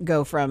not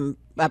go from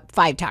up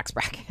 5 tax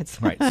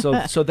brackets. Right.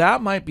 So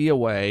that might be a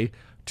way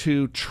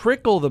to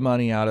trickle the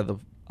money out of the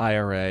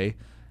IRA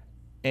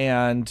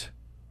and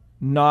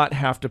not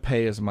have to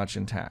pay as much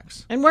in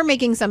tax. And we're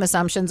making some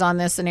assumptions on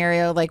this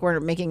scenario. Like we're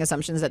making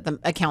assumptions that the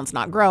account's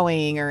not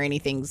growing or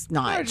anything's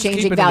not We're just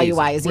changing keeping it value easy.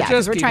 wise. We're Yeah,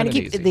 because just we're trying to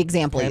keeping keep it the easy.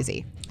 example Okay.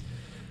 easy.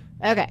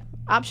 Okay.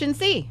 Option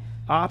C.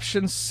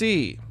 Option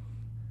C.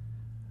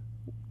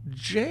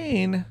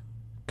 Jane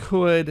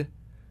could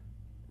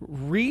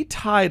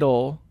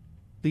retitle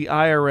the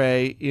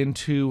IRA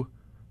into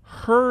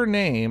her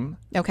name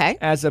Okay.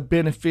 as a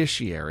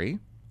beneficiary.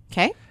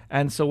 Okay.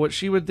 And so what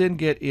she would then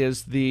get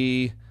is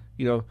the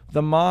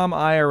mom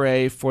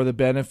IRA for the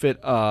benefit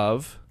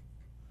of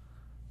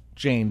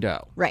Jane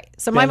Doe. Right.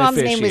 So my mom's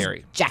name was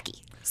Beneficiary.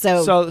 Jackie.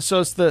 So So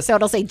it's the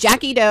it'll say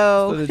Jackie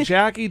Doe, the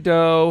Jackie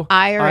Doe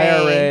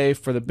IRA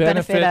for the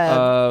benefit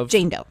of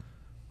Jane Doe.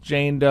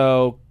 Jane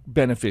Doe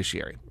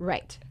beneficiary.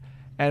 Right.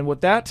 And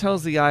what that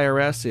tells the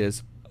IRS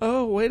is,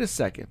 oh, wait a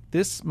second,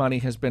 this money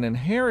has been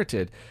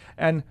inherited.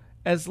 And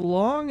as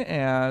long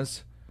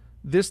as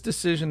this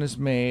decision is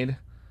made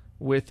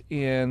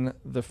within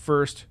the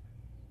first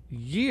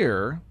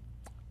year,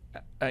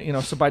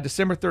 so by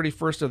December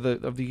 31st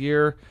of the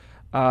year,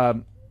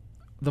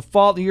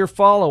 the year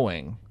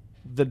following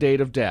the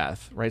date of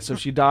death, right? So if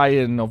she died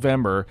in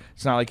November,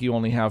 it's not like you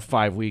only have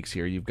 5 weeks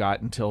here. You've got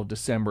until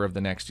December of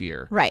the next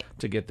year Right.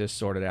 to get this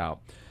sorted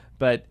out.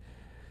 But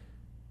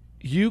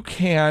you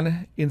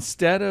can,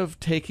 instead of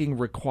taking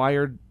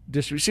required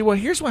distribution, see, well,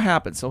 here's what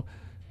happens. So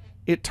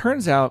it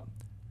turns out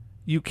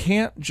you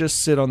can't just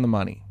sit on the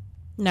money,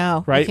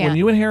 No. right? can't. When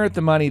you inherit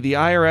the money, the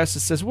IRS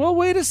says, well,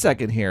 wait a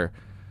second here.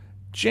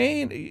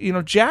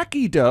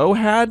 Jackie Doe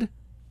had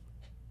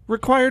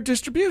required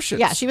distributions.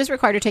 Yeah, she was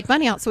required to take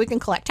money out so we can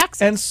collect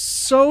taxes. And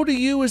so do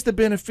you as the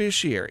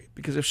beneficiary,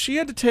 because if she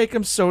had to take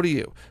them, so do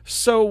you.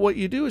 So what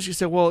you do is you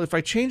say, well, if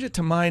I change it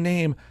to my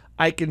name,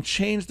 I can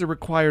change the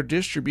required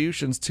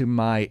distributions to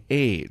my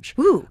age.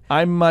 Ooh.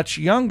 I'm much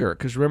younger,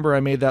 because remember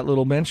I made that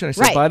little mention. I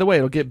said, Right. by the way,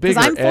 it'll get bigger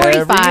Because I'm every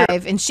year.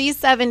 45 and she's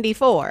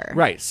 74.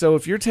 Right. So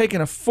if you're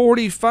taking a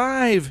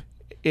 45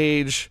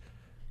 age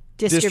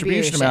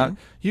distribution amount,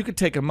 you could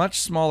take a much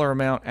smaller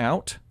amount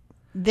out.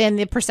 Than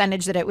the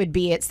percentage that it would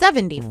be at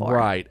 74.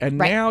 Right. And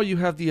now you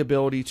have the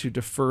ability to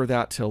defer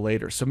that till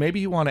later. So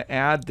maybe you want to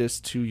add this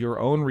to your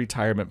own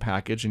retirement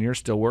package and you're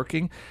still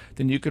working,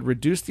 then you could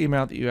reduce the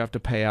amount that you have to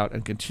pay out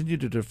and continue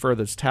to defer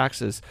those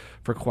taxes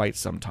for quite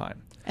some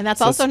time. And that's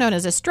also known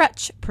as a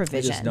stretch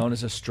provision. It is known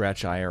as a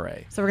stretch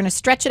IRA. So we're going to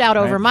stretch it out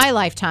over my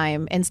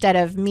lifetime instead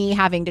of me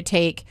having to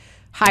take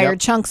higher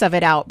chunks of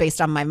it out based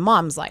on my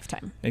mom's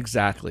lifetime.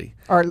 Exactly.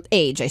 Or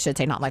age, I should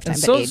say, not lifetime,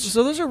 so, but age.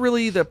 So those are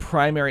really the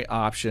primary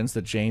options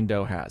that Jane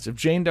Doe has. If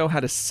Jane Doe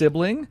had a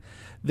sibling,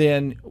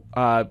 then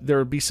there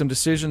would be some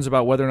decisions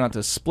about whether or not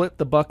to split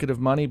the bucket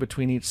of money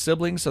between each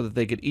sibling so that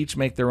they could each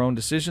make their own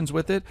decisions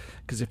with it.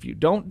 Because if you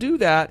don't do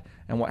that,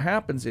 and what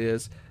happens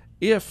is,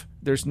 if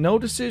there's no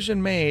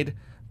decision made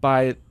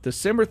by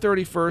December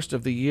 31st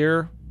of the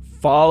year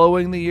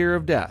following the year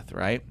of death,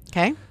 right?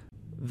 Okay.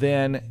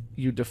 Then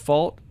you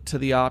default to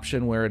the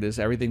option where it is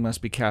everything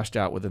must be cashed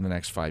out within the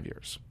next 5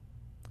 years.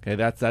 Okay,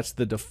 that's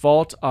the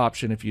default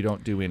option if you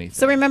don't do anything.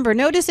 So remember,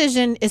 no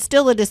decision is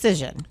still a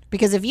decision,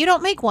 because if you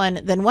don't make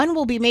one, then one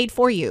will be made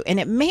for you, and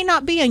it may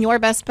not be in your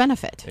best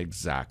benefit.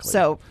 Exactly.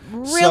 So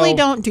really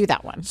don't do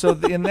that one. So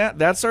in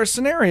that's our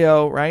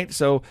scenario, right?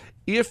 So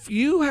if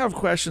you have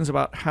questions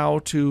about how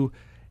to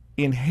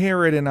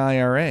inherit an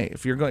IRA,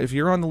 if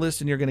you're on the list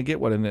and you're going to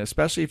get one, and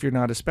especially if you're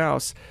not a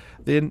spouse,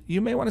 then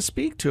you may want to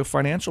speak to a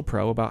financial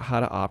pro about how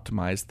to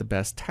optimize the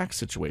best tax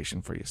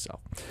situation for yourself.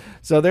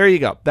 So there you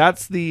go.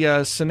 That's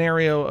the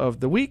scenario of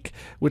the week,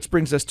 which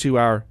brings us to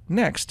our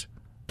next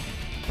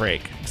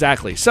break.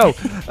 Exactly. So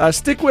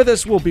stick with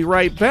us. We'll be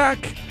right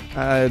back.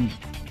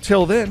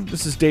 Till then,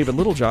 this is David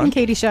Littlejohn. And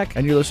Katie Shuck.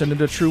 And you're listening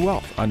to True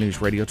Wealth on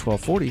News Radio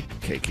 1240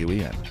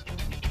 KQEN.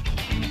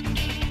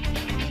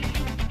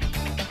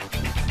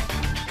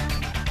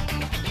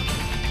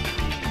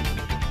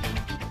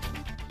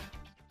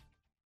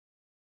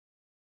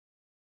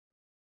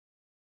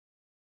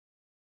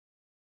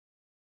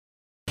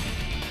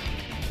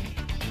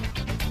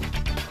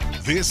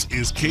 This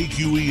is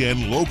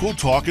KQEN Local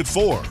Talk at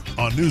 4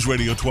 on News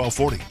Radio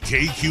 1240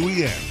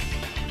 KQEN.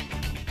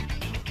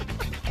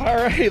 All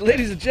right,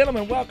 ladies and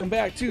gentlemen, welcome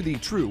back to the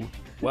True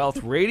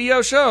Wealth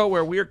Radio Show,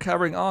 where we're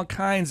covering all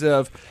kinds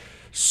of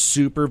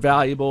super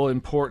valuable,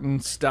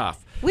 important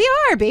stuff. We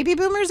are. Baby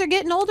boomers are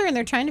getting older, and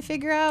they're trying to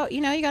figure out,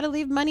 you got to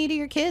leave money to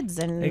your kids.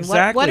 And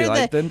exactly. What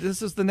are then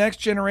this is the next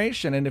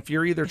generation. And if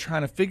you're either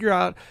trying to figure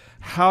out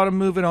how to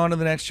move it on to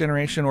the next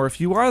generation, or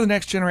if you are the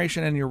next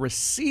generation and you're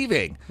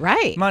receiving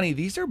money,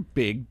 these are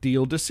big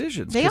deal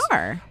decisions. They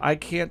are. I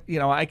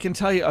can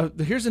tell you,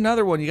 here's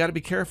another one you got to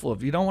be careful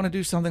of. You don't want to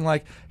do something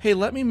like, hey,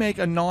 let me make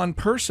a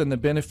non-person the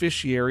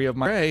beneficiary of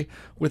my IRA,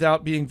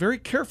 without being very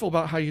careful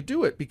about how you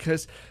do it,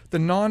 because the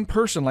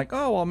non-person, like,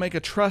 oh, I'll make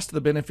a trust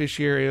the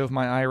beneficiary of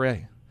my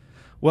IRA.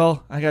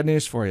 Well, I got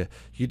news for you.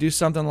 You do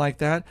something like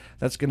that,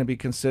 that's going to be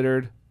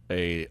considered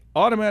a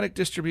automatic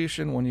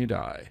distribution when you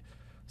die.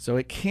 So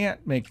it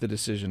can't make the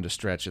decision to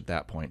stretch at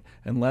that point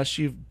unless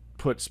you've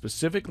put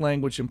specific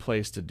language in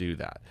place to do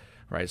that.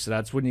 Right, so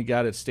that's when you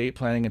got estate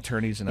planning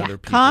attorneys and other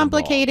people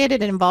complicated.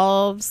 involved. It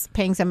involves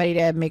paying somebody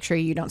to make sure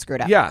you don't screw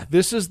it up. Yeah,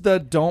 this is the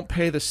don't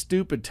pay the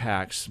stupid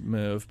tax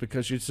move,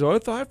 because you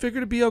said, I figured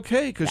it'd be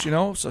okay because,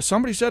 so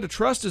somebody said a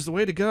trust is the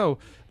way to go.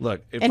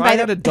 Look, if I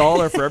had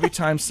 $1 for every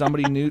time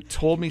somebody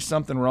told me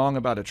something wrong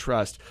about a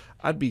trust,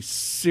 I'd be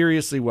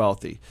seriously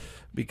wealthy.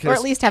 Because or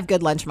at least have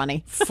good lunch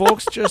money.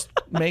 Folks just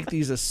make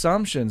these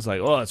assumptions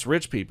like, oh, it's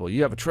rich people.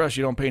 You have a trust,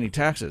 you don't pay any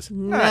taxes.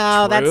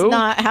 No, that's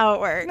not how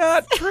it works.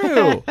 Not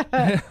true.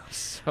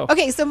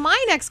 Okay, so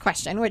my next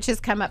question, which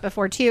has come up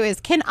before too, is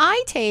can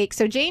I take,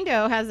 so Jane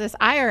Doe has this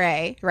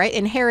IRA, right,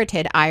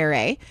 inherited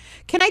IRA.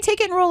 Can I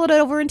take it and roll it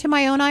over into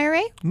my own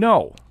IRA?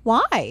 No.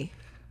 Why?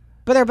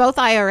 But they're both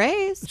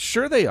IRAs.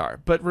 Sure they are.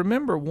 But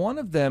remember, one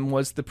of them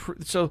was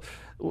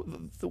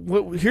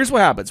here's what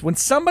happens. When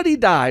somebody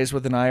dies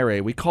with an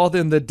IRA, we call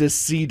them the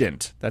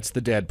decedent. That's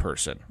the dead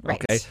person.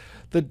 Right. Okay.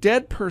 The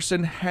dead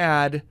person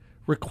had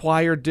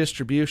required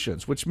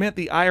distributions, which meant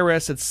the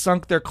IRS had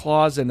sunk their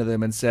claws into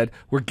them and said,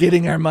 we're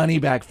getting our money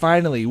back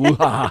finally.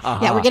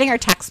 Yeah, we're getting our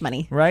tax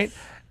money. Right?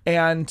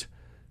 And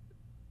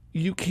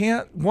you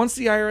can't, once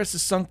the IRS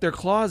has sunk their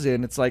claws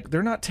in, it's like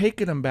they're not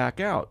taking them back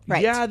out.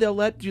 Right. Yeah, they'll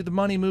let you the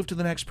money move to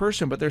the next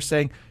person, but they're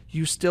saying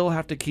you still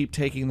have to keep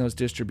taking those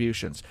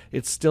distributions.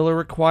 It's still a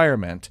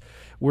requirement.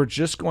 We're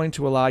just going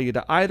to allow you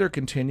to either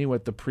continue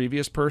at the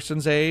previous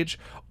person's age,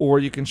 or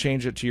you can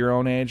change it to your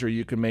own age, or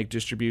you can make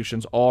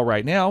distributions all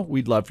right now.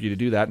 We'd love for you to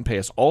do that and pay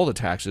us all the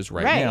taxes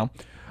right now.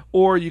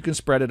 Or you can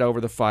spread it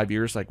over the 5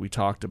 years like we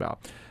talked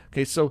about.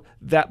 Okay, so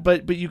that,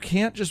 but you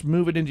can't just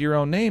move it into your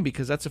own name,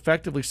 because that's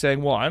effectively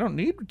saying, well, I don't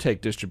need to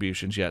take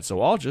distributions yet, so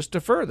I'll just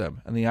defer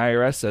them. And the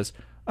IRS says,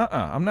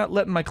 I'm not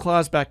letting my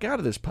claws back out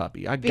of this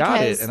puppy. I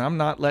got it, and I'm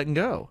not letting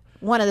go.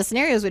 One of the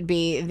scenarios would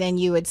be then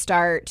you would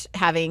start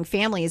having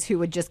families who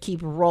would just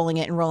keep rolling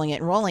it and rolling it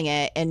and rolling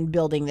it and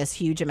building this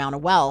huge amount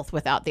of wealth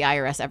without the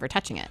IRS ever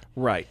touching it.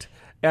 Right.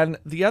 And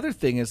the other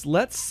thing is,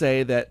 let's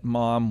say that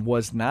mom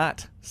was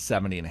not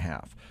 70 and a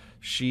half.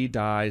 She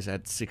dies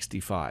at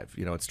 65.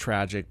 It's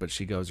tragic, but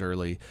she goes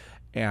early,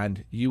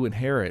 and you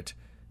inherit.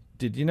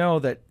 Did you know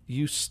that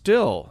you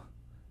still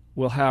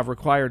will have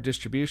required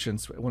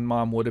distributions when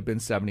mom would have been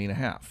 70 and a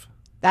half?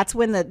 That's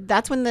when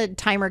the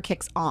timer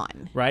kicks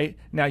on. Right?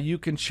 Now, you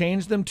can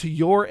change them to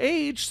your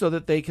age so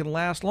that they can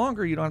last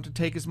longer. You don't have to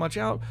take as much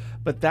out.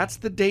 But that's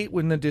the date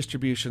when the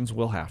distributions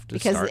will have to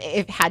start.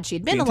 Because had she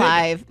been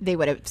alive, they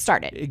would have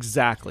started.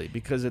 Exactly.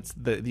 Because it's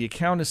the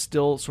account is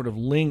still sort of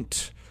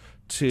linked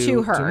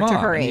to her, mom. to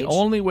her age. The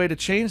only way to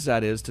change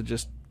that is to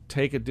just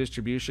take a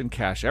distribution,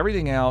 cash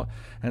everything out,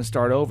 and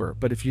start over.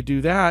 But if you do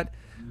that,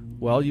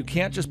 well, you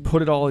can't just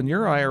put it all in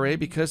your IRA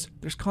because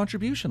there's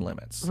contribution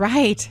limits.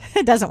 Right.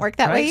 It doesn't work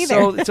that way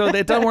either. So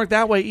it doesn't work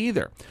that way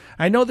either.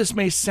 I know this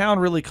may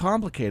sound really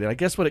complicated. I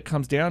guess what it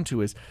comes down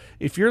to is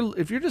if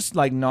you're just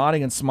like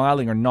nodding and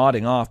smiling or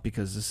nodding off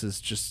because this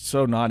is just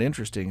so not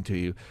interesting to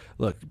you,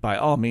 look, by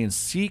all means,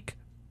 seek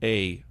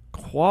a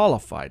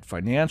qualified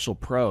financial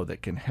pro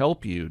that can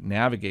help you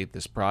navigate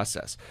this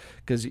process,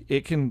 because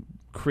it can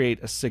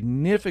create a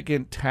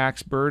significant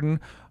tax burden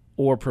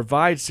or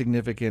provide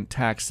significant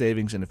tax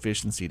savings and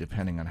efficiency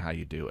depending on how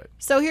you do it.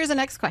 So here's the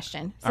next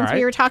question. Since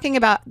we were talking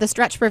about the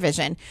stretch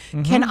provision,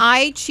 can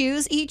I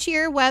choose each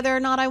year whether or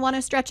not I want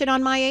to stretch it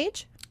on my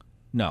age?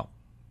 No.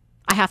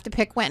 I have to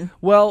pick when.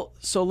 Well,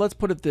 so let's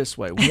put it this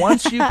way.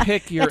 Once you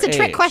pick your age. That's a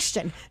trick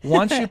question.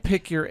 Once you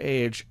pick your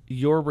age,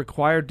 your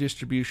required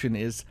distribution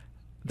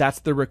that's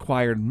the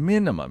required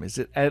minimum. Is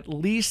it at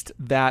least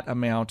that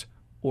amount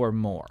or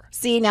more?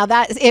 See, now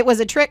it was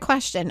a trick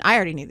question. I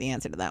already knew the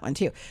answer to that one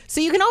too.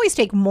 So you can always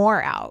take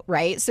more out,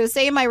 right? So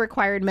say my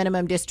required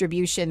minimum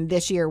distribution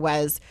this year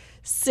was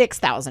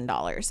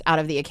 $6,000 out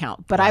of the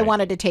account, but I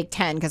wanted to take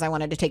 10 because I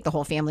wanted to take the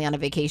whole family on a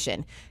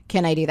vacation.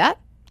 Can I do that?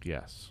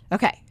 Yes.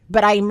 Okay.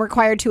 But I'm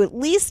required to at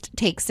least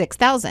take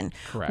 6,000.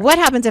 Correct. What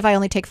happens if I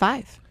only take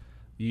 5?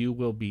 You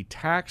will be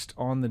taxed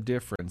on the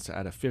difference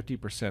at a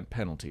 50%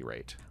 penalty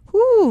rate.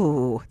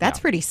 Ooh,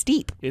 that's pretty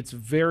steep. It's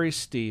very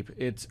steep.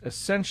 It's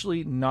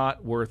essentially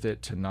not worth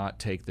it to not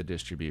take the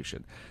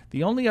distribution.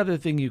 The only other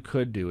thing you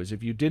could do is,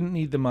 if you didn't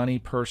need the money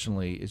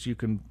personally, is you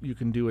can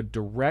do a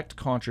direct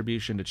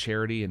contribution to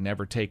charity and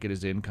never take it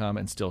as income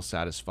and still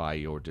satisfy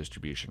your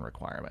distribution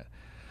requirement.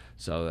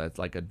 So that's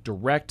like a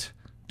direct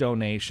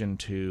donation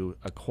to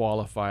a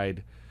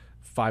qualified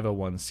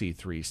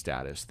 501c3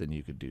 status, then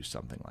you could do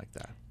something like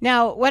that.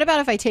 Now, what about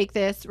if I take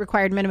this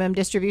required minimum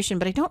distribution,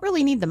 but I don't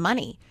really need the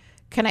money?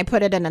 Can I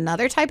put it in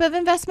another type of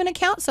investment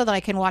account so that I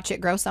can watch it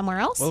grow somewhere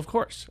else? Well, of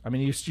course. I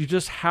mean, you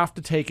just have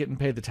to take it and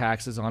pay the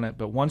taxes on it.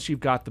 But once you've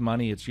got the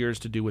money, it's yours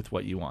to do with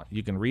what you want.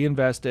 You can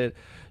reinvest it.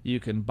 You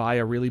can buy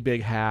a really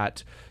big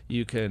hat.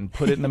 You can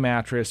put it in the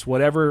mattress,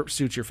 whatever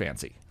suits your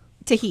fancy.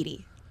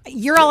 Tahiti.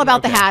 You're all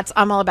about the hats.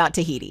 I'm all about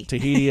Tahiti.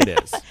 Tahiti it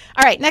is.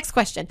 All right, next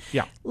question.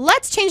 Yeah.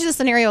 Let's change the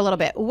scenario a little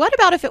bit. What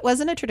about if it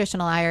wasn't a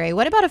traditional IRA?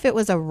 What about if it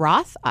was a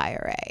Roth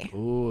IRA?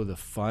 Ooh, the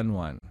fun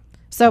one.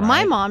 So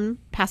my mom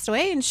passed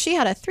away and she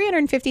had a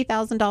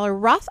 $350,000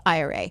 Roth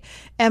IRA.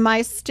 Am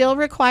I still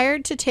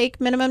required to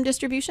take minimum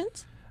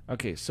distributions?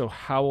 Okay, so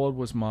how old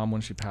was mom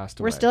when she passed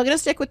away? We're still going to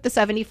stick with the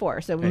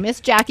 74. So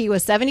Miss Jackie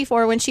was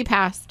 74 when she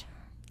passed.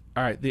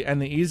 All right,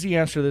 the easy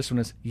answer to this one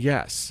is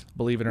yes,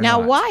 believe it or not.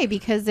 Now, why?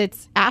 Because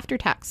it's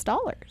after-tax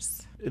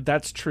dollars.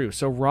 That's true.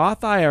 So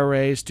Roth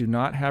IRAs do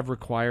not have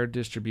required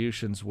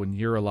distributions when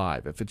you're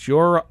alive. If it's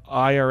your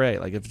IRA,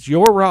 like if it's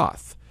your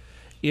Roth,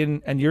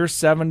 and you're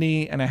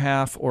 70 and a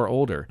half or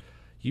older,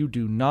 you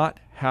do not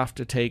have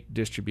to take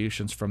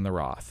distributions from the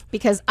Roth.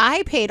 Because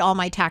I paid all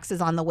my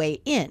taxes on the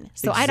way in,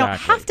 so I don't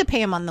have to pay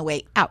them on the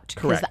way out.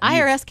 Correct. Because the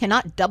IRS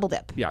cannot double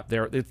dip. Yeah,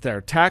 they're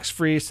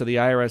tax-free, so the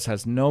IRS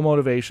has no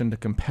motivation to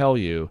compel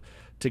you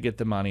to get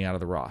the money out of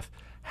the Roth.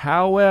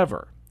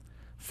 However,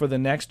 for the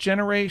next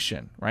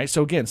generation, right?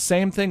 So again,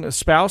 same thing. A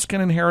spouse can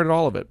inherit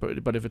all of it,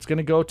 but if it's going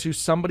to go to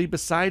somebody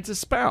besides a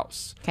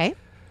spouse, okay,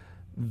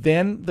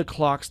 then the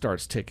clock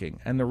starts ticking.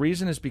 And the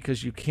reason is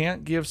because you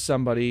can't give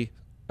somebody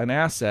an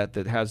asset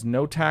that has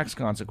no tax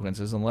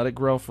consequences and let it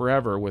grow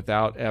forever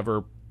without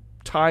ever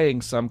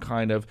tying some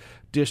kind of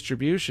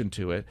distribution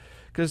to it.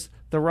 Because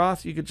the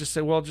Roth, you could just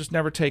say, well, just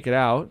never take it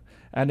out,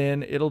 and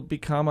then it'll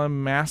become a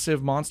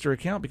massive monster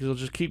account because it'll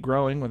just keep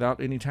growing without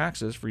any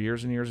taxes for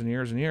years and years and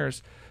years and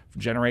years,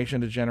 from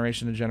generation to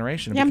generation to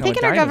generation. Yeah, I'm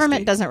thinking our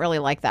government doesn't really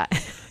like that.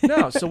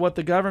 No, so what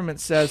the government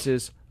says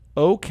is,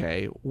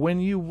 okay, when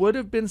you would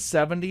have been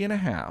 70 and a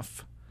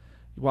half,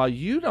 while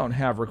you don't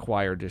have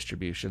required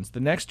distributions, the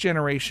next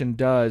generation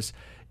does,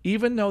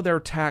 even though they're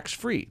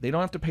tax-free. They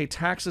don't have to pay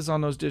taxes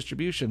on those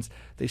distributions.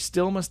 They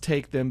still must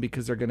take them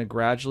because they're going to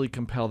gradually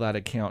compel that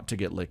account to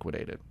get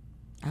liquidated.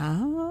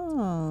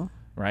 Oh.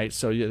 Right?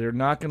 So they're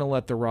not going to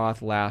let the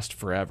Roth last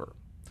forever.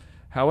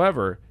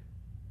 However,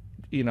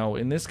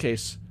 in this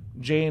case,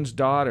 Jane's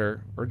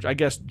daughter, or I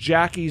guess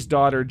Jackie's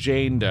daughter,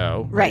 Jane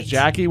Doe. Right.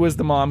 Jackie was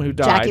the mom who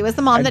died. Jackie was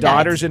the mom that died.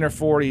 Daughter's in her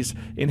 40s,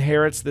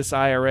 inherits this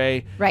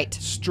IRA. Right.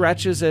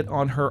 Stretches it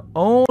on her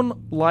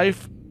own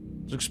life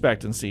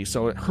expectancy,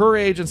 so at her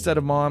age instead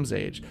of mom's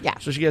age. Yeah.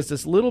 So she has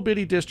this little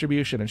bitty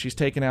distribution, and she's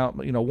taking out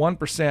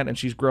 1%, and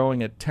she's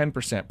growing at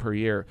 10% per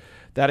year.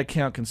 That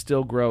account can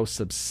still grow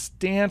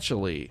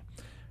substantially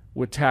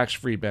with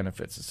tax-free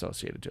benefits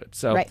associated to it.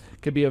 So it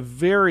could be a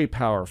very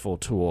powerful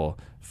tool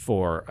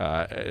for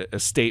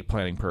estate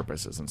planning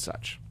purposes and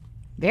such.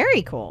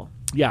 Very cool.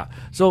 Yeah.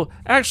 So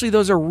actually,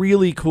 those are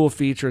really cool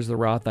features, the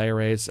Roth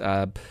IRAs,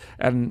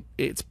 and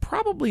it's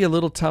probably a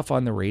little tough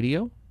on the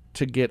radio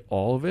to get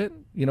all of it.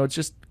 It's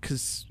just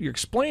because you're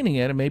explaining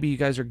it, and maybe you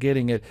guys are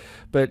getting it,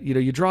 but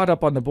you draw it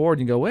up on the board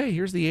and you go, hey,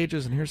 here's the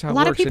ages and here's how it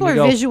works. A lot of people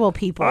are visual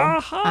people.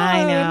 Aha, I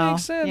know. That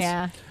makes sense.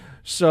 Yeah.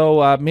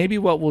 So maybe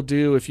what we'll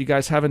do, if you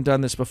guys haven't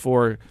done this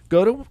before,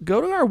 go to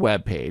our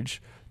webpage,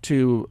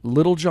 to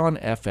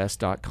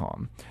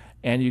littlejohnfs.com,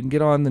 and you can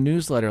get on the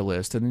newsletter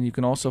list, and then you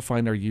can also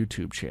find our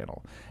YouTube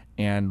channel.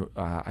 And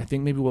I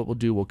think maybe what we'll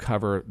do, we'll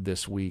cover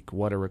this week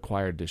what a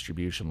required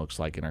distribution looks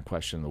like in our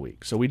question of the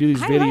week. So we do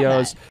these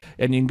videos,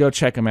 and you can go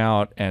check them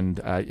out,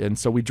 and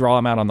so we draw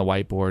them out on the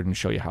whiteboard and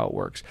show you how it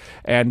works.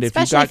 And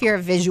especially if you're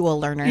a visual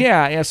learner.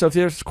 Yeah. So if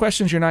there's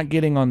questions you're not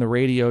getting on the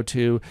radio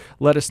too,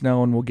 let us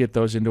know, and we'll get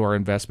those into our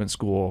investment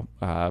school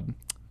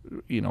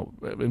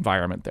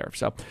environment there.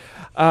 So,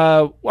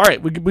 all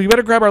right, we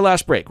better grab our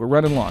last break. We're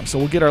running long. So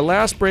we'll get our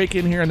last break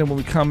in here, and then when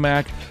we come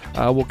back,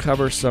 we'll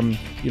cover some,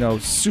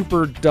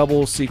 super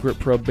double secret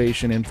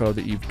probation info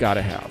that you've got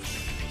to have.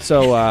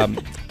 So,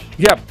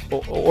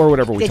 or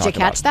whatever we talk about. Did you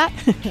catch that?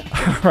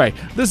 All right.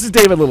 This is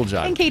David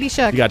Littlejohn. And Katie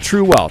Shook. You got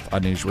True Wealth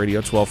on News Radio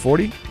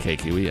 1240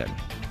 KQEN.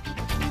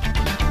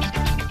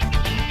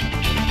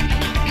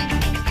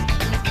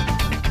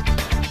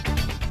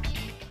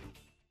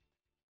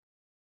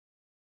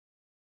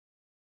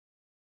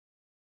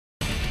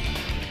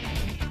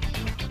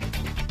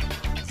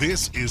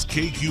 This is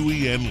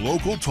KQEN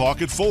Local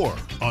Talk at 4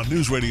 on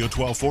News Radio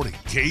 1240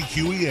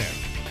 KQEN.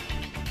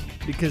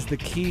 Because the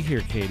key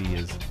here, Katie,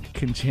 is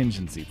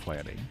contingency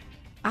planning.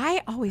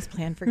 I always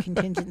plan for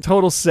contingencies.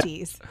 Total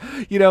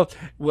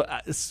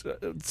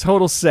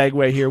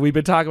segue here. We've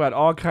been talking about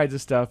all kinds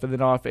of stuff, and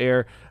then off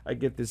air, I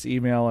get this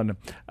email, and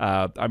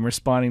I'm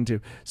responding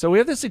to. So we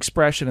have this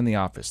expression in the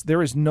office: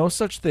 there is no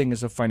such thing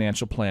as a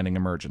financial planning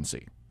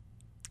emergency.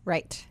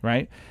 Right.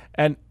 Right?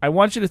 And I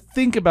want you to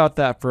think about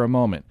that for a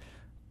moment.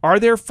 Are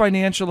there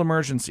financial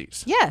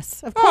emergencies?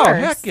 Yes, of course. Oh,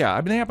 heck yeah. I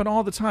mean, they happen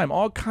all the time.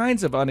 All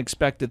kinds of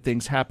unexpected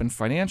things happen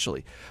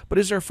financially. But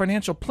is there a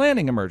financial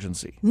planning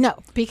emergency? No,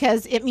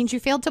 because it means you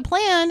failed to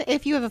plan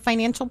if you have a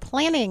financial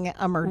planning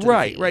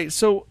emergency. Right.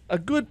 So a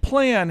good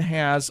plan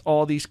has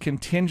all these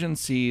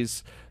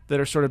contingencies that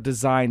are sort of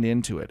designed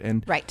into it.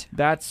 And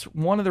that's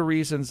one of the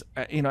reasons,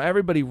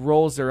 everybody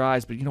rolls their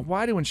eyes, but,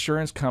 why do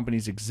insurance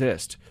companies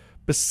exist?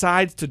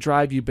 Besides to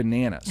drive you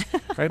bananas,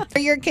 right? For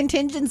your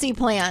contingency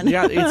plan.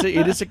 Yeah,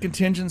 it is a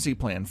contingency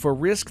plan. For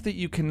risk that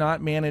you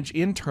cannot manage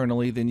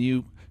internally, then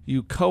you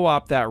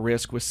co-opt that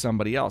risk with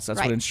somebody else. That's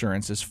what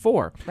insurance is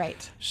for.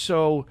 Right.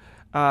 So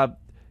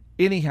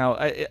anyhow,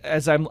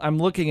 as I'm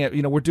looking at,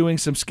 we're doing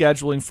some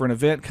scheduling for an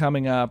event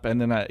coming up, and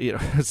then I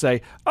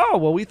say, oh,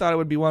 well, we thought it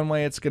would be one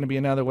way, it's going to be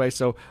another way.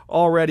 So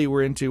already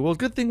we're into, well,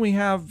 good thing we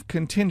have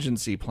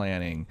contingency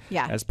planning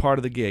as part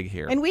of the gig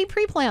here. And we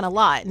pre-plan a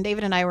lot. And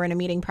David and I were in a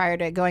meeting prior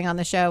to going on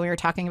the show. We were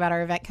talking about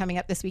our event coming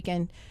up this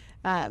weekend.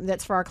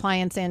 That's for our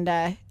clients,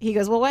 and he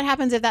goes, well, what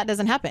happens if that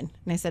doesn't happen?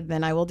 And I said,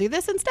 then I will do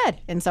this instead.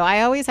 And so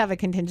I always have a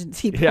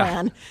contingency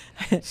plan.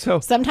 So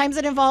sometimes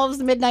it involves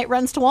midnight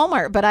runs to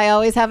Walmart, but I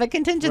always have a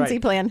contingency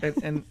plan.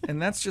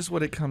 And that's just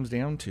what it comes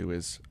down to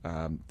is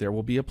there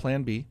will be a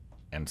plan B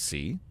and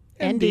C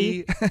and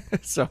D.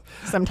 So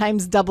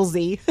sometimes double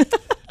Z.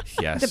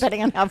 Yes.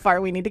 Depending on how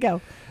far we need to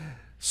go.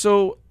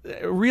 So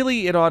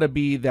really, it ought to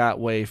be that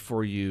way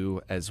for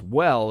you as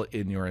well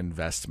in your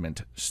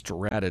investment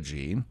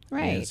strategy.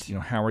 Right. Is,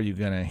 how are you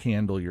going to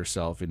handle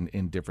yourself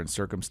in different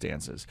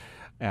circumstances?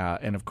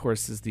 And of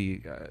course, as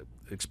the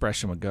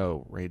expression would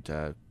go, right?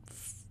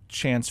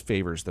 Chance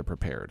favors the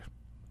prepared.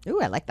 Ooh,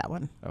 I like that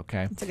one.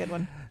 Okay. That's a good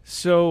one.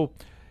 So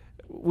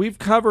we've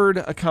covered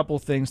a couple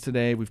things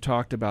today. We've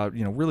talked about,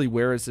 really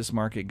where is this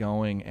market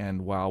going?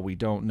 And while we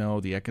don't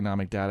know, the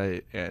economic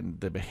data and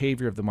the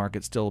behavior of the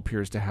market still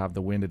appears to have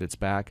the wind at its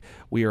back.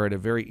 We are at a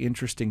very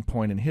interesting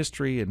point in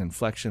history, an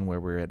inflection where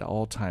we're at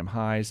all-time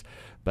highs,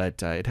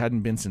 but it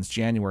hadn't been since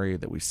January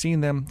that we've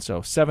seen them.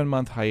 So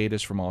 7-month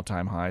hiatus from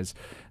all-time highs.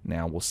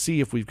 Now we'll see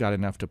if we've got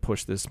enough to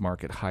push this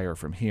market higher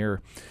from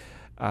here.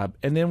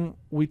 And then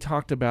we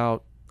talked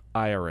about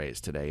IRAs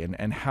today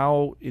and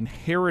how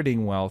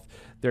inheriting wealth,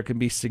 there can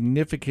be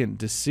significant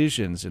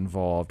decisions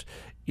involved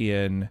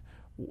in,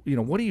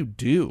 what do you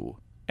do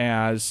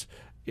as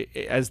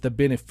as the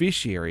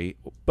beneficiary.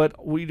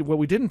 But what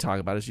we didn't talk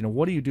about is,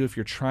 what do you do if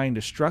you're trying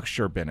to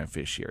structure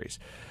beneficiaries?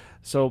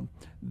 So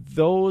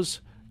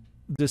those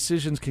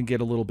decisions can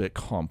get a little bit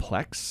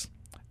complex,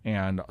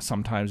 and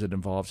sometimes it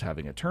involves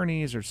having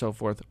attorneys or so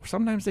forth.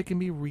 Sometimes they can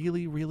be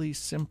really, really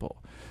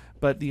simple.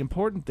 But the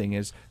important thing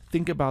is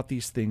think about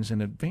these things in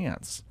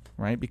advance,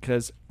 right?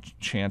 Because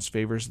chance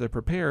favors the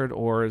prepared,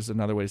 or is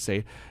another way to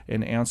say,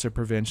 an ounce of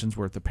prevention's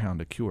worth a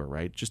pound of cure,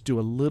 right? Just do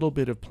a little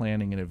bit of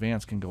planning in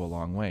advance can go a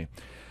long way.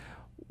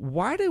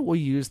 Why do we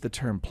use the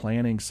term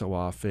planning so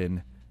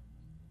often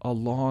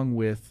along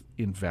with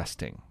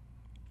investing?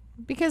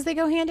 Because they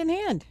go hand in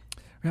hand.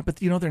 Yeah, but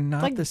they're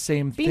not like the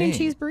same thing. Bean and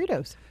cheese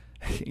burritos.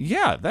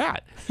 Yeah,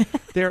 that.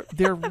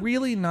 They're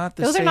really not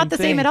the same thing. Those are not the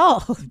same at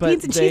all.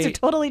 Beans and cheese are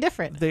totally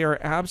different. They are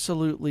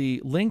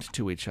absolutely linked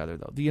to each other,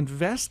 though. The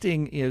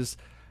investing is,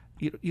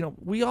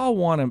 we all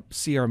want to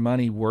see our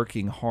money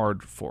working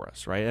hard for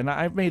us, right? And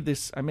I made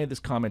this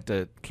comment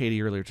to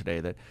Katie earlier today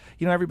that,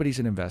 everybody's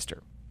an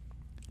investor.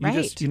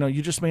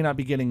 You just may not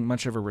be getting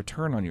much of a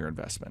return on your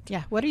investment.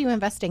 Yeah. What are you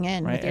investing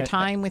in with your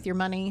time, with your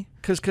money?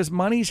 Because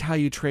money's how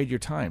you trade your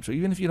time. So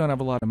even if you don't have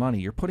a lot of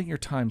money, you're putting your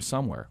time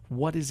somewhere.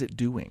 What is it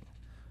doing?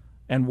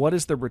 And what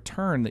is the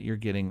return that you're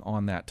getting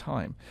on that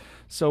time?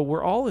 So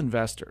we're all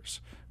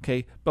investors,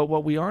 okay? But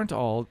what we aren't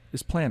all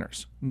is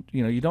planners.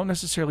 You don't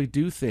necessarily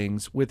do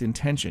things with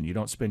intention. You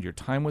don't spend your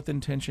time with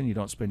intention. You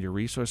don't spend your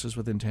resources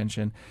with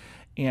intention.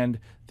 And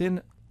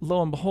then,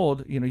 lo and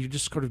behold, you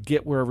just sort of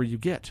get wherever you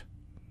get.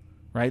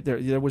 Right?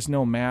 There was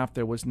no map.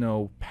 There was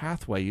no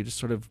pathway. You just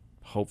sort of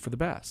hope for the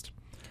best.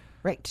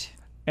 Right.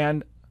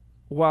 And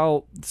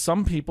while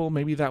some people,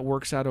 maybe that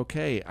works out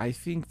okay, I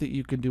think that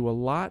you can do a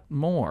lot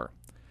more.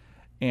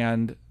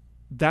 And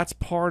that's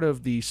part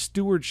of the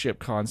stewardship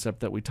concept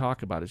that we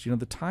talk about is,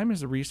 the time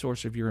is a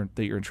resource that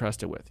you're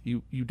entrusted with.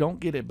 You don't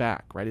get it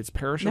back, right? It's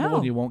perishable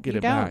and you won't get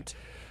it back.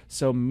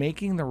 So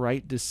making the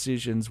right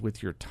decisions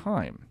with your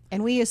time.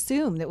 And we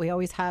assume that we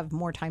always have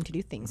more time to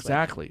do things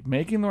Exactly. with.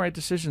 Making the right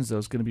decisions, though,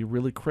 is going to be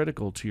really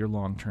critical to your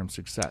long-term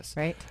success.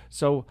 Right.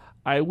 So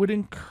I would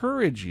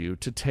encourage you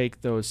to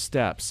take those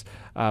steps,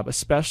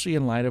 especially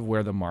in light of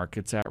where the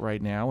market's at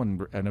right now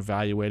and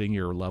evaluating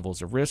your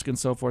levels of risk and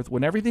so forth.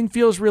 When everything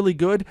feels really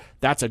good,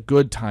 that's a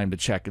good time to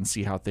check and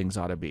see how things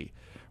ought to be.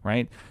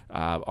 Right?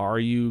 Are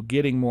you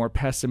getting more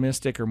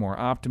pessimistic or more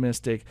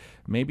optimistic?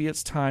 Maybe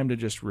it's time to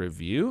just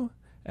review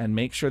and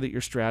make sure that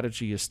your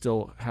strategy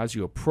has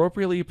you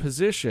appropriately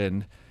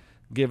positioned,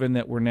 given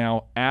that we're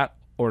now at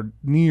or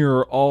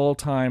near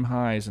all-time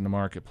highs in the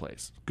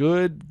marketplace.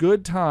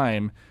 Good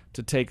time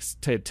to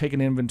take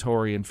an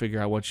inventory and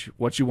figure out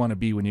what you want to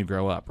be when you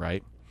grow up,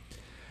 right?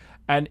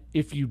 And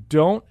if you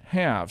don't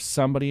have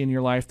somebody in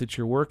your life that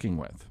you're working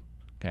with,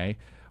 okay,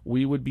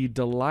 we would be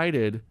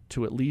delighted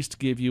to at least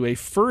give you a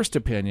first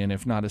opinion,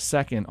 if not a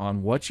second,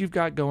 on what you've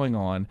got going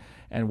on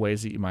and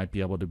ways that you might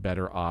be able to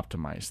better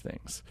optimize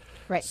things.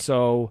 Right.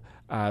 So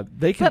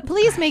they can. But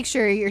please make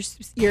sure you're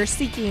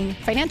seeking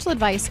financial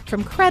advice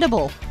from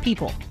credible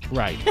people.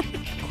 Right.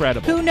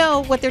 Credible. Who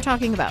know what they're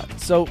talking about.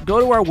 So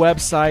go to our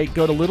website,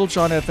 go to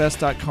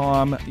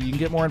littlejohnfs.com. You can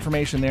get more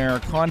information there.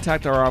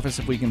 Contact our office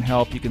if we can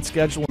help. You can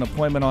schedule an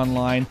appointment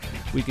online.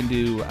 We can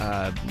do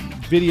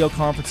video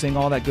conferencing,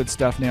 all that good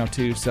stuff now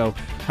too. So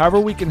however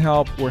we can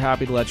help, we're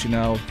happy to let you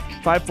know.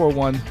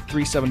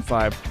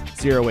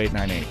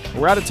 541-375-0898.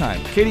 We're out of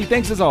time. Katie,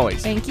 thanks as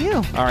always. Thank you.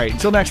 All right,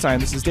 until next time,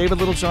 this is David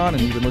Littlejohn,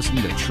 and you've been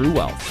listening to True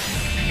Wealth.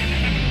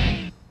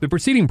 The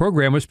preceding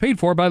program was paid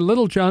for by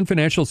Littlejohn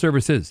Financial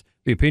Services.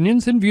 The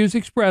opinions and views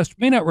expressed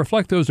may not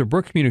reflect those of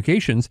Brooke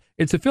Communications,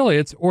 its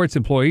affiliates, or its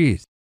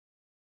employees.